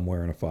stuck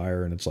somewhere in a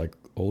fire and it's like,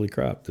 holy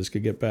crap, this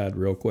could get bad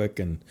real quick.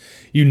 And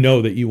you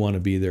know that you want to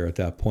be there at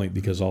that point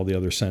because all the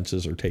other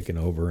senses are taken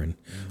over. And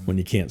when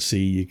you can't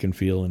see, you can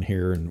feel and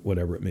hear and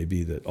whatever it may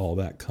be, that all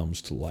that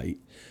comes to light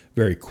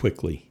very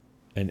quickly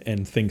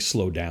and things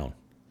slow down.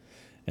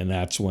 And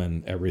that's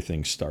when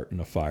everything's starting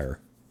to fire,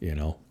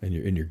 and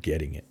you're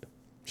getting it.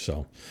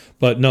 So,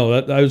 but no,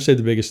 I would say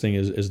the biggest thing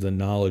is the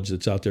knowledge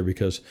that's out there,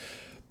 because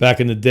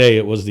back in the day,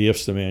 it was the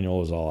IFSTA manual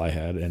was all I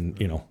had.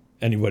 And,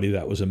 anybody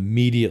that was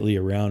immediately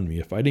around me,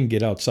 if I didn't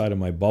get outside of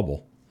my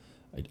bubble,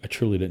 I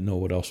truly didn't know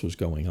what else was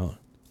going on,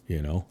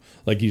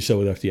 Like you said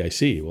with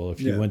FDIC. Well, if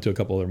you went to a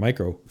couple other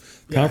micro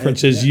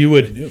conferences,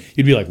 you'd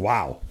be like,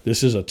 wow,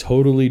 this is a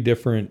totally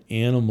different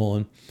animal.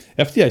 And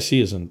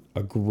FDIC isn't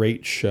a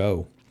great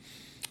show,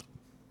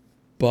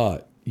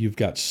 but you've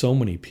got so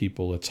many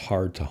people, it's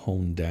hard to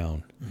hone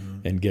down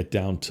and get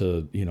down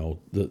to,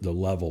 the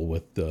level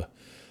with the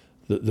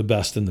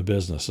best in the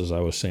business, as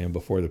I was saying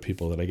before, the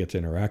people that I get to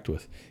interact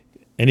with.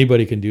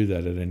 Anybody can do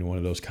that at any one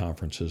of those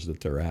conferences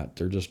that they're at.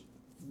 They're just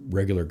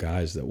regular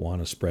guys that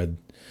want to spread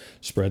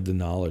the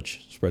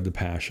knowledge, spread the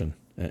passion,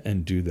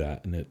 and do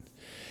that. And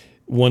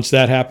once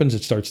that happens,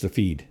 it starts to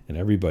feed, and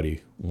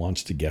everybody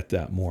wants to get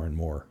that more and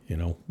more.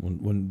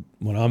 When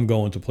I'm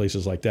going to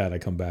places like that, I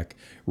come back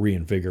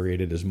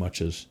reinvigorated as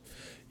much as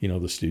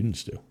the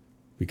students do,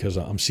 because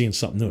I'm seeing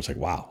something new. It's like,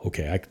 wow,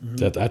 okay,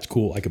 that's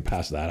cool. I could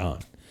pass that on,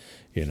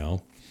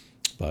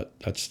 But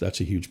that's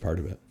a huge part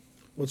of it.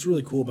 What's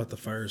really cool about the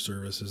fire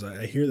service is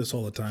I hear this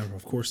all the time from,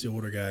 of course, the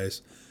older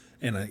guys,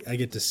 and I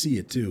get to see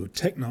it too.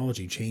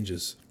 Technology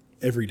changes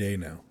every day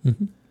now.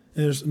 Mm-hmm.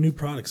 And there's new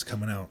products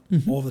coming out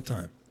all the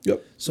time.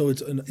 Yep. So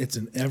it's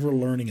an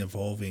ever-learning,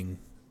 evolving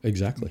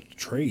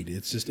trade.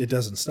 It's just, it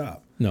doesn't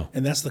stop. No.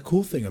 And that's the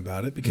cool thing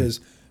about it, because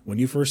when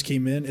you first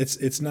came in,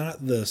 it's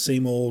not the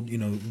same old,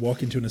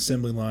 walk into an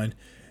assembly line,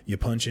 you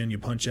punch in, you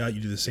punch out,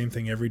 you do the same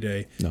thing every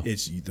day. No.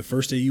 It's the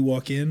first day you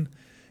walk in,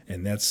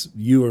 and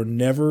you are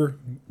never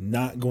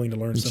not going to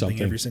learn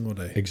something every single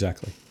day.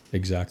 Exactly.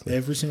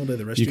 Every single day.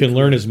 The rest you of your can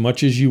learn as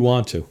much as you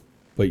want to,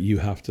 but you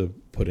have to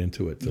put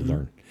into it to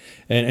learn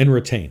and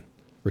retain.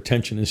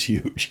 Retention is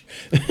huge.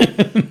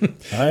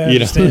 I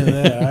understand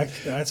that.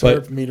 That's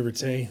hard for me to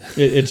retain.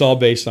 It's all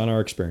based on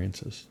our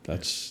experiences.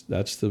 That's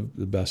the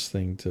best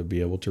thing, to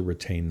be able to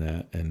retain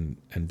that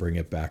and bring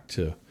it back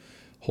to,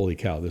 holy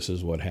cow, this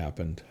is what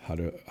happened.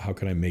 How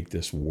can I make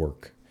this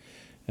work?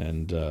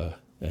 And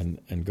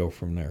go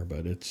from there.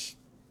 But it's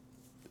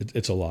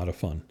a lot of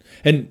fun.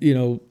 And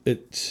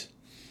it's,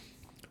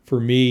 for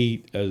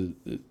me,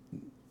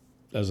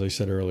 as I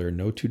said earlier,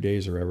 no 2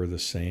 days are ever the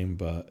same,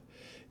 but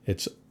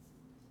it's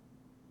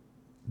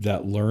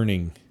that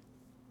learning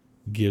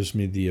gives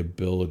me the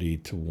ability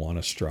to want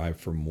to strive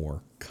for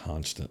more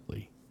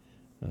constantly.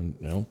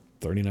 And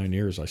 39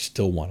 years, I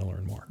still want to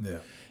learn more. Yeah.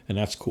 And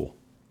that's cool,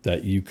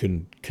 that you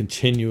can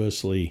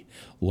continuously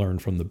learn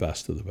from the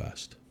best of the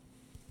best.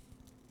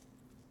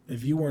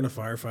 If you weren't a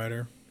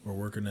firefighter or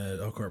working at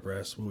Elkhart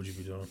Brass, what would you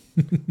be doing?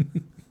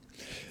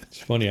 It's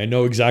funny. I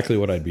know exactly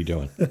what I'd be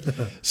doing.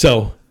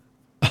 So,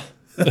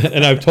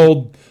 and I've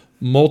told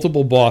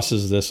multiple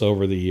bosses this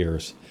over the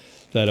years.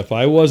 that if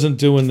I wasn't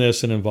doing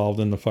this and involved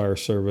in the fire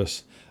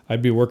service,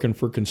 I'd be working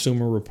for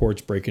Consumer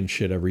Reports breaking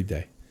shit every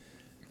day.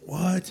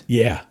 What?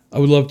 Yeah. I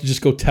would love to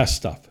just go test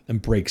stuff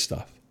and break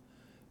stuff.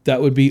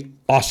 That would be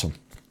awesome.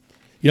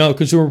 You know,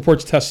 Consumer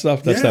Reports test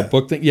stuff? That's Yeah. that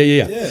book thing?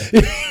 Yeah.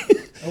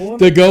 I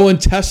wonder. To go and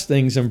test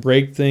things and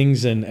break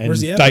things and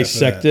Where's the evidence for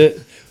dissect that?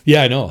 it.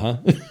 Yeah, I know, huh?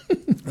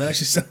 That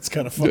actually sounds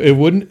kind of fun.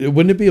 Wouldn't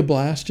it be a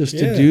blast just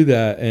Yeah. to do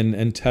that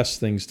and test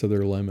things to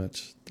their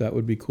limits? That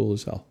would be cool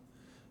as hell.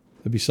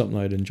 That'd be something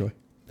I'd enjoy.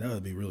 That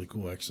would be really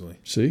cool, actually.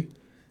 See?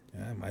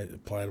 Yeah, I might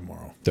apply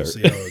tomorrow. There.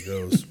 See how it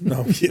goes.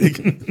 No, I'm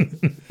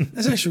kidding.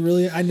 That's actually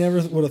really, I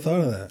never would have thought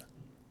of that.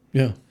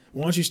 Yeah.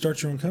 Why don't you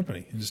start your own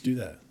company and just do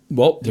that?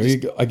 Well, there you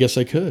go. I guess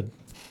I could.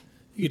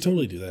 You could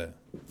totally do that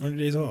on your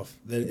days off,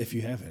 if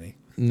you have any.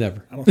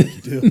 Never. I don't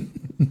think you do.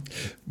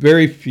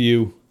 Very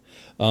few.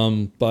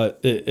 But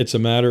it's a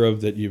matter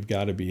of that you've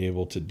got to be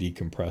able to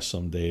decompress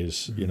some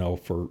days. Mm-hmm. You know,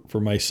 for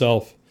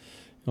myself,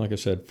 like I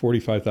said,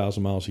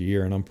 45,000 miles a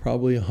year, and I'm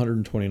probably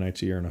 120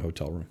 nights a year in a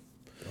hotel room.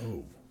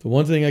 Oh, The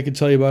one thing I can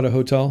tell you about a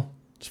hotel,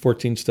 it's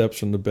 14 steps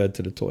from the bed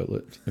to the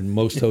toilet in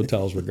most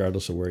hotels,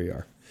 regardless of where you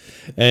are.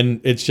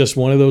 And it's just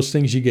one of those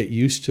things, you get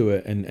used to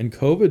it. And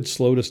COVID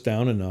slowed us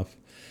down enough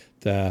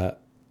that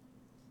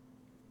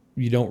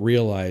you don't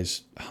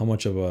realize how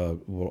much of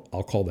what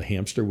I'll call the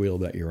hamster wheel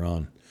that you're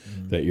on,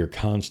 that you're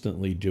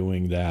constantly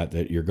doing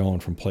that you're going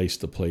from place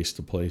to place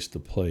to place to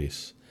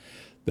place,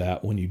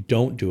 that when you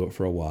don't do it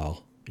for a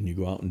while and you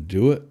go out and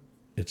do it,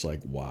 it's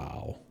like,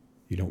 wow.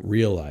 You don't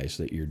realize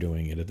that you're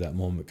doing it at that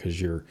moment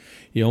because you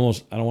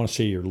almost, I don't want to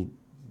say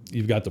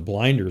you've got the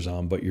blinders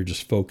on, but you're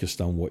just focused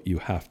on what you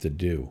have to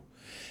do.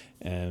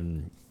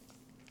 And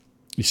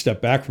you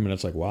step back from it,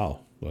 it's like,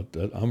 wow,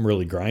 I'm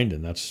really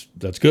grinding. That's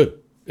good.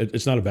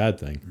 It's not a bad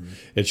thing. Mm-hmm.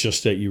 It's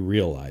just that you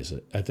realize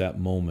it at that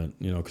moment,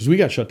 you know, because we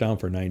got shut down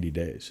for 90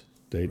 days.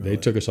 They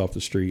took us off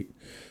the street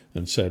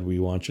and said, we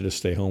want you to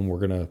stay home.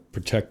 We're going to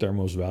protect our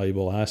most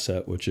valuable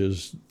asset, which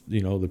is, you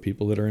know, the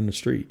people that are in the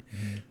street.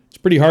 Mm-hmm. It's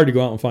pretty hard to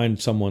go out and find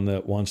someone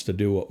that wants to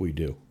do what we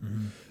do,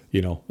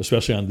 you know,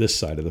 especially on this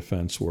side of the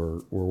fence where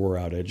we're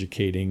out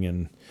educating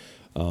and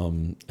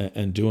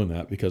doing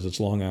that, because it's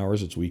long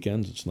hours, it's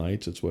weekends, it's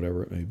nights, it's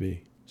whatever it may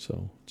be.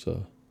 So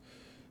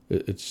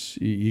it's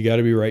you got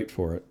to be right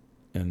for it,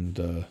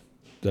 and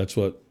that's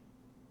what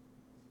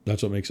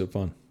makes it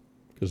fun,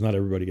 because not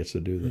everybody gets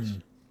to do this.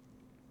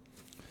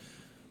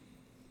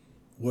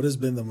 What has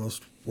been the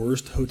most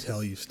worst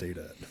hotel you've stayed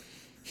at?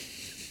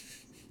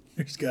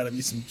 There's got to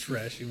be some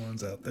trashy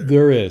ones out there.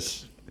 There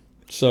is.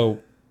 So,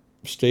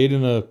 stayed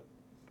in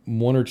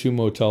one or two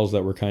motels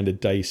that were kind of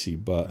dicey,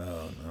 but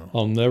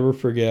I'll never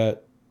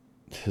forget.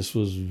 This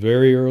was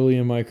very early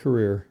in my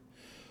career.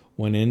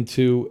 Went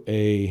into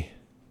it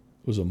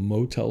was a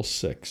Motel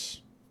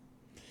 6,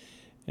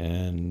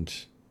 and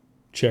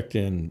checked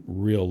in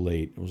real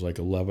late. It was like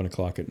 11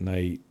 o'clock at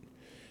night,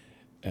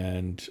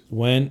 and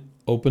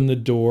opened the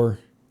door,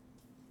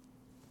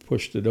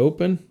 pushed it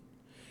open.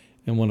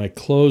 And when I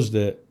closed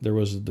it, there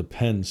was a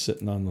Depend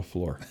sitting on the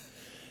floor.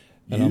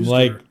 And I'm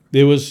like,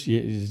 it was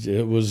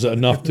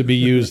enough to be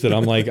used that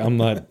I'm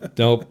not,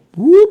 nope,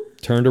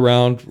 whoop, turned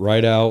around,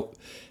 right out,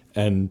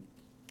 and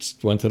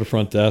went to the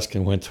front desk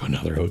and went to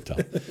another hotel.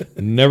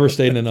 Never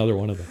stayed in another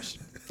one of those.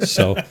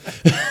 So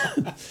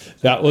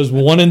that was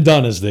one and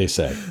done, as they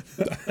say.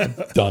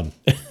 Done.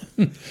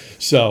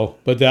 So,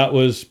 but that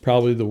was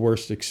probably the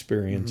worst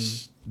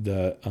experience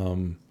that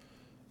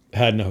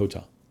had in a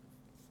hotel.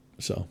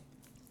 So.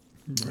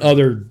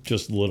 Other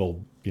just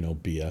little, you know,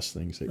 BS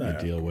things that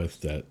you deal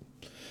with, that,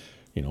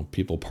 you know,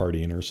 people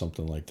partying or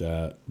something like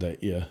that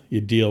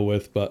you deal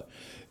with, but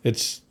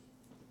it's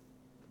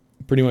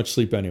pretty much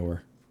sleep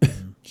anywhere.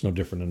 It's no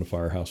different in a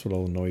firehouse with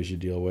all the noise you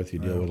deal with. You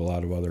deal with a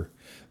lot of other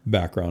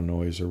background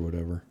noise or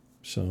whatever.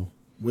 So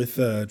with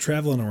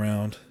traveling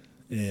around,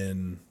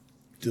 and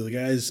do the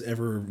guys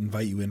ever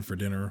invite you in for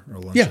dinner or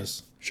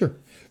lunches? Yeah, sure.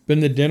 Been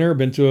to dinner.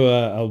 Been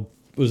to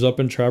was up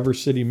in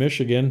Traverse City,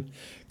 Michigan.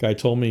 Guy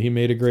told me he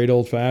made a great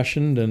old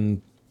fashioned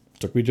and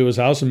took me to his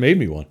house and made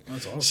me one.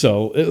 That's awesome.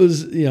 So it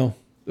was, you know,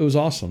 it was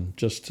awesome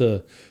just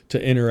to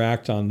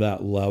interact on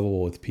that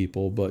level with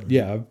people. But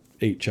yeah, I've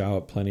ate chow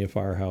at plenty of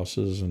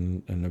firehouses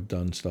and have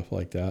done stuff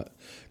like that.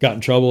 Got in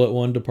trouble at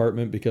one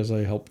department because I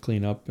helped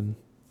clean up and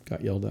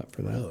got yelled at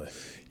for that. Really?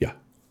 Yeah.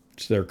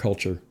 It's their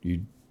culture.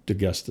 The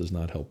guest does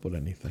not help with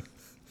anything.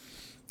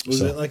 Was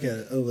it like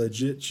a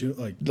legit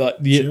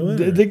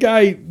the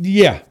guy?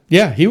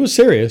 Yeah, he was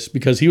serious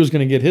because he was going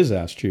to get his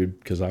ass chewed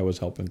because I was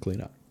helping clean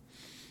up.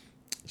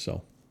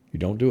 So you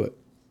don't do it.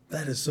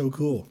 That is so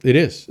cool. It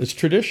is. It's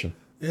tradition.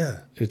 Yeah.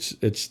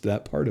 It's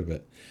that part of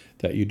it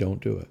that you don't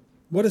do it.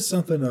 What is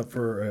something up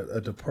for a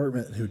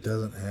department who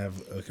doesn't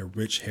have like a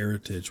rich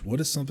heritage?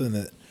 What is something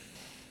that?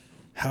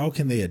 How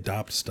can they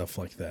adopt stuff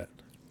like that?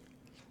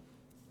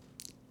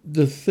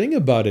 The thing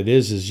about it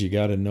is you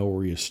got to know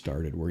where you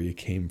started, where you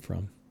came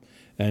from.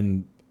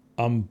 And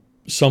I'm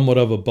somewhat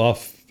of a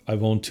buff.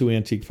 I've owned 2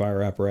 antique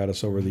fire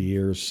apparatus over the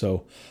years,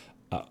 so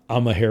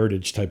I'm a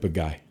heritage type of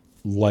guy,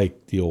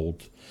 like the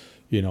old,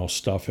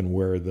 stuff and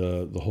where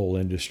the whole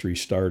industry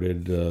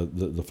started,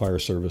 the fire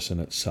service in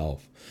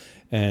itself.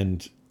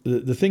 And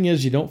the thing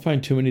is, you don't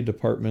find too many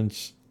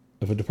departments.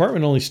 If a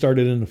department only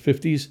started in the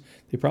 50s,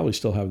 they probably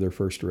still have their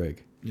first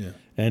rig. Yeah.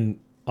 And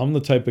I'm the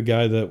type of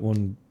guy that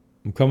when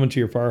I'm coming to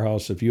your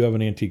firehouse, if you have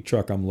an antique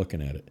truck, I'm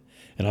looking at it.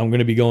 And I'm going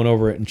to be going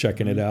over it and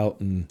checking it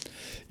out and,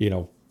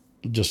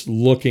 just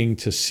looking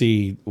to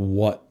see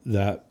what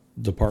that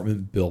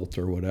department built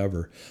or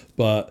whatever.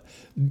 But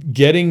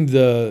getting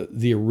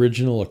the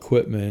original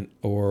equipment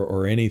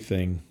or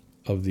anything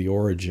of the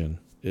origin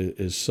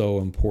is so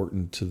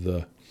important to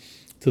the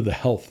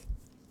health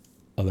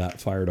of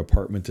that fire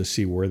department, to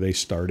see where they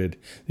started,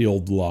 the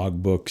old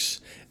log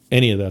books.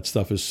 Any of that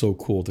stuff is so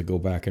cool to go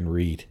back and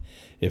read.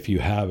 If you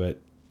have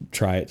it,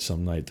 try it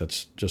some night.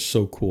 That's just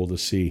so cool to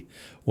see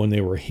when they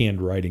were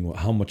handwriting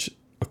how much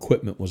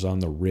equipment was on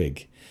the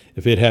rig.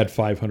 If it had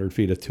 500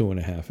 feet of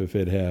 2.5, if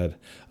it had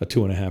a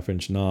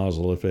 2.5-inch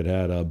nozzle, if it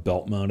had a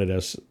belt-mounted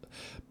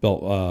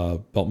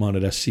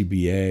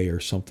SCBA or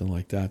something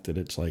like that, that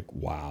it's like,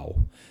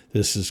 wow,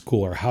 this is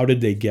cool. Or how did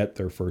they get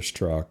their first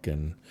truck?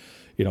 And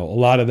a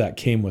lot of that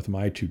came with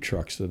my 2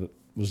 trucks that I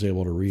was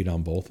able to read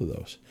on both of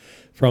those.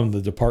 From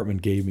the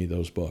department gave me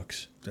those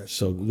books.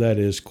 So that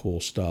is cool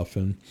stuff.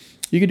 And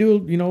you can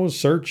do, a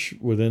search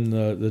within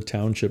the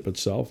township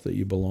itself that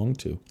you belong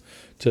to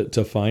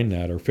find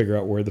that, or figure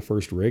out where the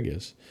first rig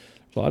is.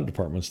 There's a lot of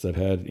departments that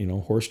had,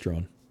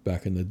 horse-drawn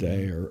back in the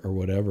day or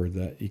whatever,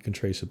 that you can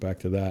trace it back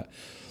to that.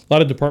 A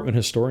lot of department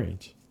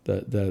historians,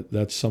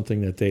 that's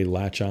something that they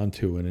latch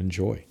onto and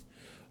enjoy,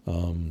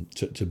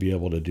 to be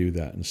able to do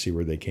that and see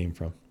where they came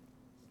from.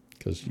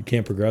 Because you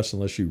can't progress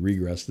unless you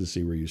regress to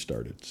see where you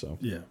started. So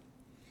yeah.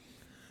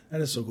 That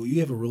is so cool.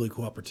 You have a really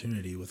cool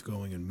opportunity with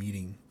going and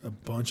meeting a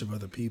bunch of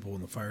other people in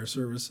the fire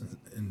service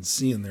and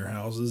seeing their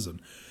houses and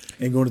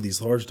going to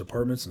these large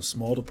departments and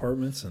small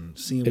departments and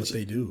seeing what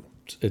they do.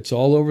 It's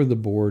all over the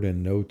board,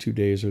 and no 2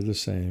 days are the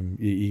same.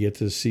 You get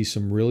to see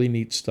some really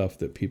neat stuff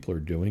that people are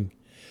doing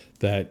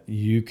that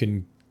you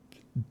can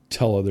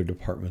tell other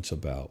departments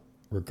about,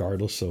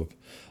 regardless of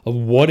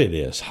what it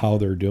is, how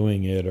they're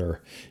doing it,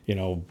 or,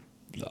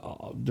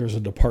 there's a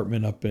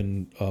department up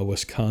in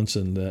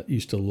Wisconsin that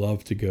used to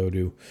love to go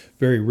to,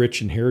 very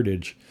rich in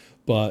heritage,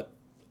 but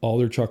all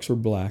their trucks were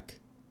black.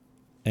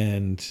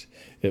 And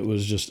it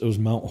was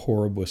Mount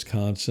Horeb,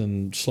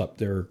 Wisconsin. Slept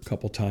there a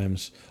couple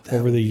times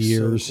over the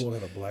years. So cool to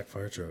have a black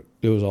fire truck.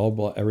 It was all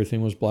black.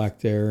 Everything was black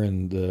there.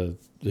 And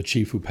the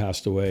chief who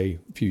passed away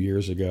a few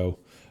years ago,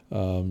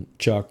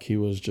 Chuck,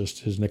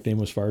 his nickname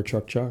was Fire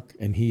Truck Chuck.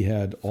 And he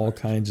had all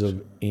kinds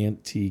of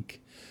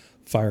antique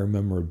fire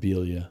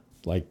memorabilia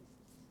like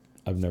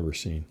I've never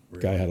seen.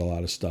 Really? Guy had a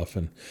lot of stuff.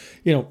 And,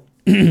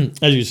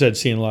 as you said,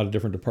 seeing a lot of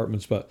different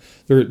departments, but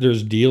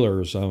there's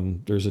dealers.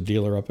 There's a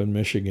dealer up in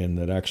Michigan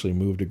that actually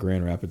moved to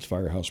Grand Rapids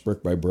Firehouse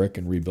brick by brick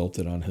and rebuilt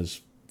it on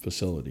his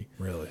facility.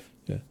 Really?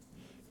 Yeah.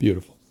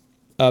 Beautiful.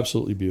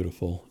 Absolutely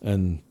beautiful.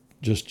 And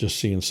just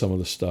seeing some of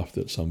the stuff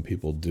that some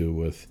people do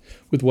with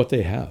what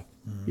they have,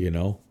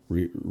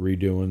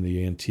 redoing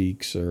the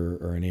antiques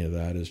or any of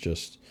that is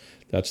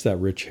that's that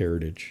rich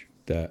heritage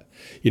that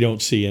you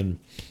don't see in,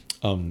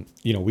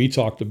 we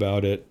talked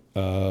about it,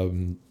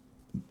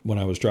 when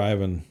I was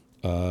driving,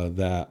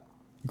 that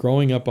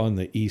growing up on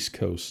the East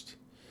Coast,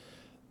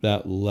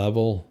 that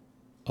level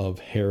of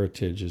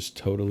heritage is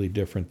totally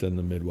different than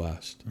the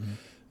Midwest.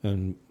 Mm-hmm.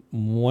 And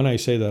when I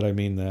say that, I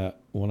mean that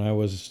when I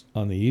was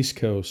on the East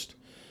Coast,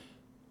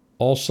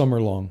 all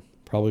summer long,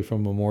 probably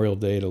from Memorial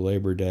Day to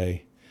Labor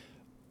Day,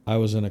 I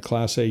was in a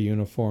Class A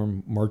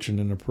uniform marching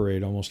in a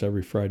parade almost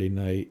every Friday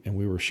night, and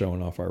we were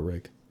showing off our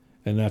rig.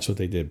 And that's what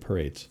they did,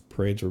 parades.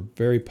 Parades were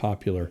very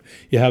popular.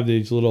 You have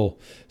these little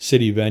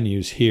city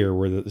venues here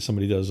where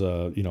somebody does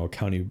a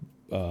county,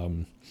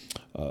 some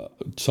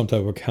type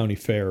of a county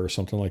fair or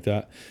something like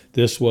that.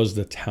 This was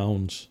the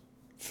town's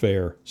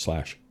fair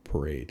 /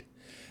 parade.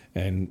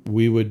 And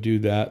we would do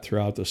that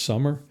throughout the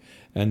summer,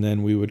 and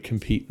then we would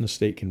compete in the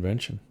state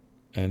convention.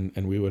 And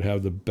we would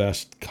have the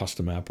best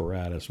custom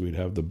apparatus. We'd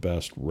have the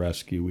best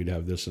rescue. We'd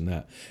have this and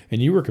that.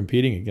 And you were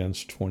competing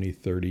against 20,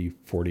 30,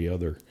 40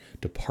 other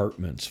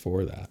departments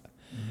for that.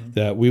 Mm-hmm.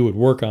 That we would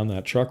work on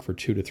that truck for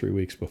 2 to 3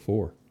 weeks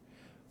before.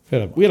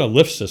 We had a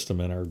lift system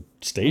in our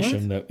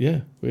station. What?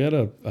 We had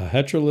a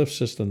Hetra lift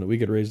system that we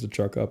could raise the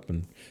truck up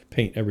and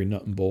paint every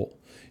nut and bolt.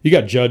 You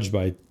got judged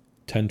by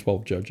 10,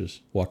 12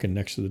 judges walking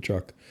next to the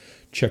truck,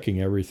 checking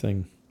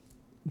everything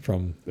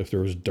from if there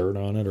was dirt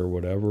on it or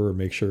whatever, or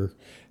make sure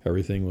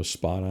everything was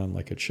spot on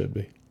like it should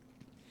be.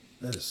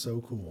 That is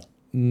so cool.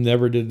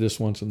 Never did this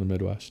once in the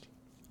Midwest.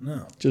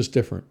 No. Just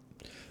different.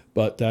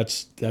 But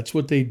that's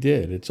what they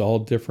did. It's all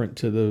different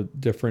to the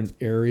different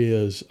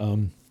areas.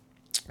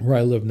 Where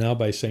I live now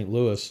by St.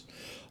 Louis,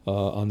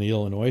 on the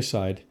Illinois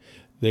side,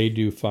 they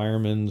do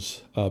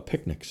firemen's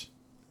picnics.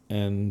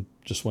 And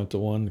just went to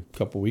one a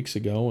couple weeks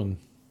ago, and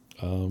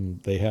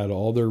they had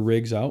all their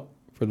rigs out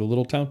for the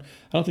little town.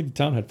 I don't think the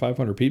town had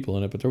 500 people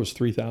in it, but there was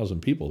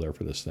 3,000 people there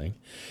for this thing.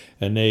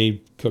 And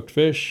they cooked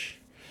fish.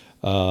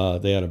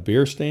 They had a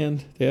beer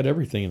stand. They had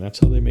everything, and that's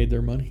how they made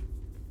their money.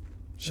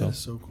 So That is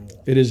so cool.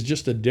 it is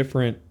just a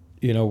different,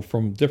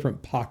 from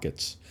different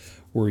pockets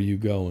where you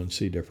go and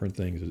see different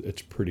things.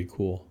 It's pretty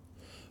cool.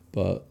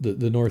 But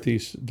the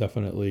Northeast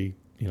definitely,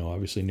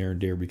 obviously near and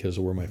dear because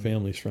of where my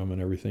family's from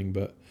and everything.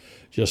 But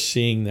just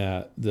seeing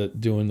that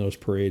doing those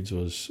parades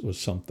was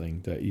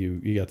something that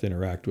you got to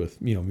interact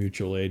with,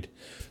 mutual aid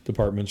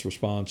departments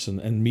response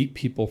and meet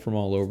people from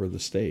all over the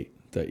state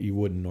that you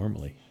wouldn't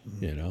normally,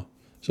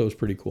 So it was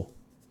pretty cool.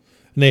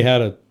 And they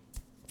had a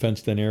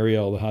fenced in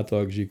area, all the hot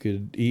dogs you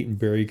could eat and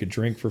beer you could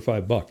drink for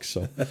 $5.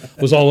 So it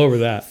was all over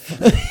that.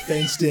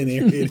 Fenced in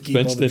area to keep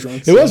all the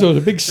drunks. It was a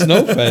big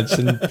snow fence,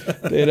 and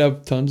they'd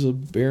have tons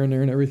of beer in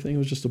there and everything. It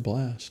was just a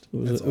blast.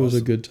 It was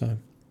a good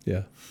time.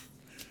 Yeah.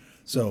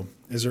 So,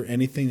 is there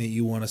anything that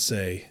you want to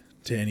say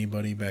to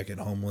anybody back at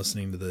home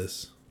listening to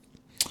this?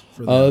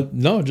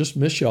 No, just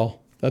miss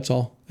y'all. That's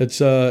all.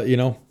 It's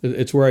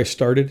it's where I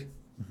started.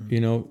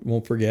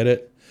 Won't forget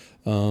it.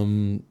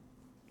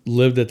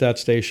 Lived at that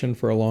station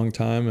for a long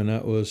time, and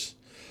that was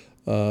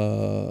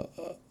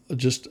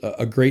just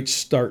a great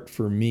start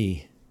for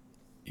me,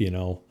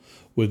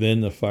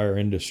 within the fire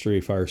industry,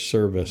 fire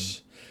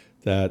service.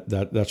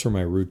 That's where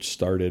my roots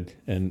started,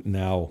 and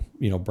now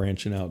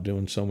branching out,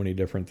 doing so many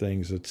different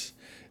things.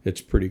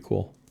 It's pretty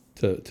cool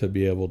to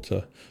be able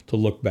to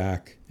look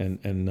back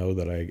and know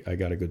that I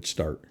got a good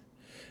start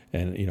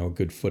and a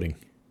good footing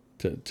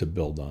to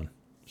build on.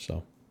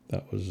 So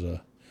that was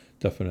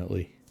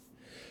definitely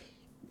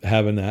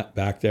having that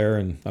back there,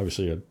 and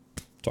obviously I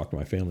talk to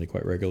my family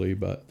quite regularly,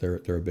 but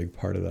they're a big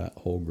part of that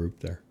whole group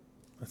there.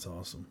 That's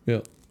awesome. Yeah.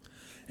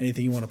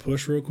 Anything you want to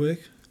push real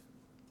quick?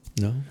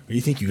 No. Or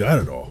you think you got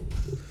it all?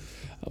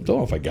 I don't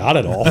know if I got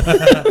it all.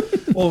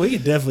 Well, we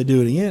could definitely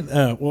do it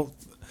again. Well,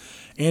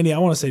 Andy, I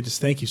want to say just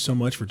thank you so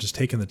much for just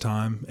taking the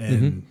time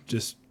and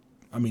just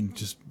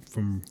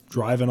from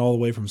driving all the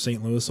way from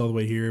St. Louis all the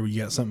way here. We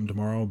got something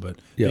tomorrow, but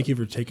thank you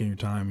for taking your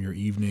time, your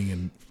evening,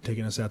 and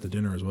taking us out to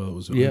dinner as well. It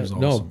was awesome.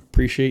 No,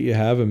 appreciate you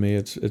having me.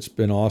 It's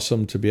been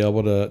awesome to be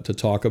able to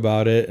talk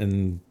about it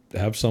and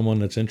have someone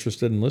that's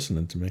interested in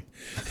listening to me.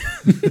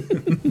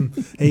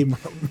 Hey,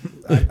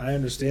 I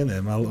understand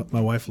that.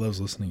 My wife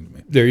loves listening to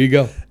me. There you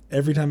go.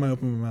 Every time I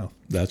open my mouth.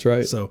 That's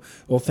right. So,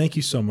 well, thank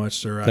you so much,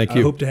 sir. Thank you.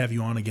 I hope to have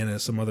you on again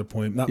at some other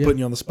point. Not putting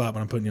you on the spot, but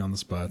I'm putting you on the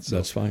spot. So.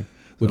 That's fine.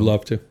 Would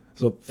love to.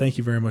 So thank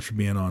you very much for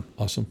being on.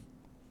 Awesome.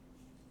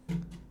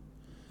 And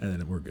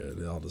then we're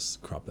good. I'll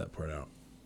just crop that part out.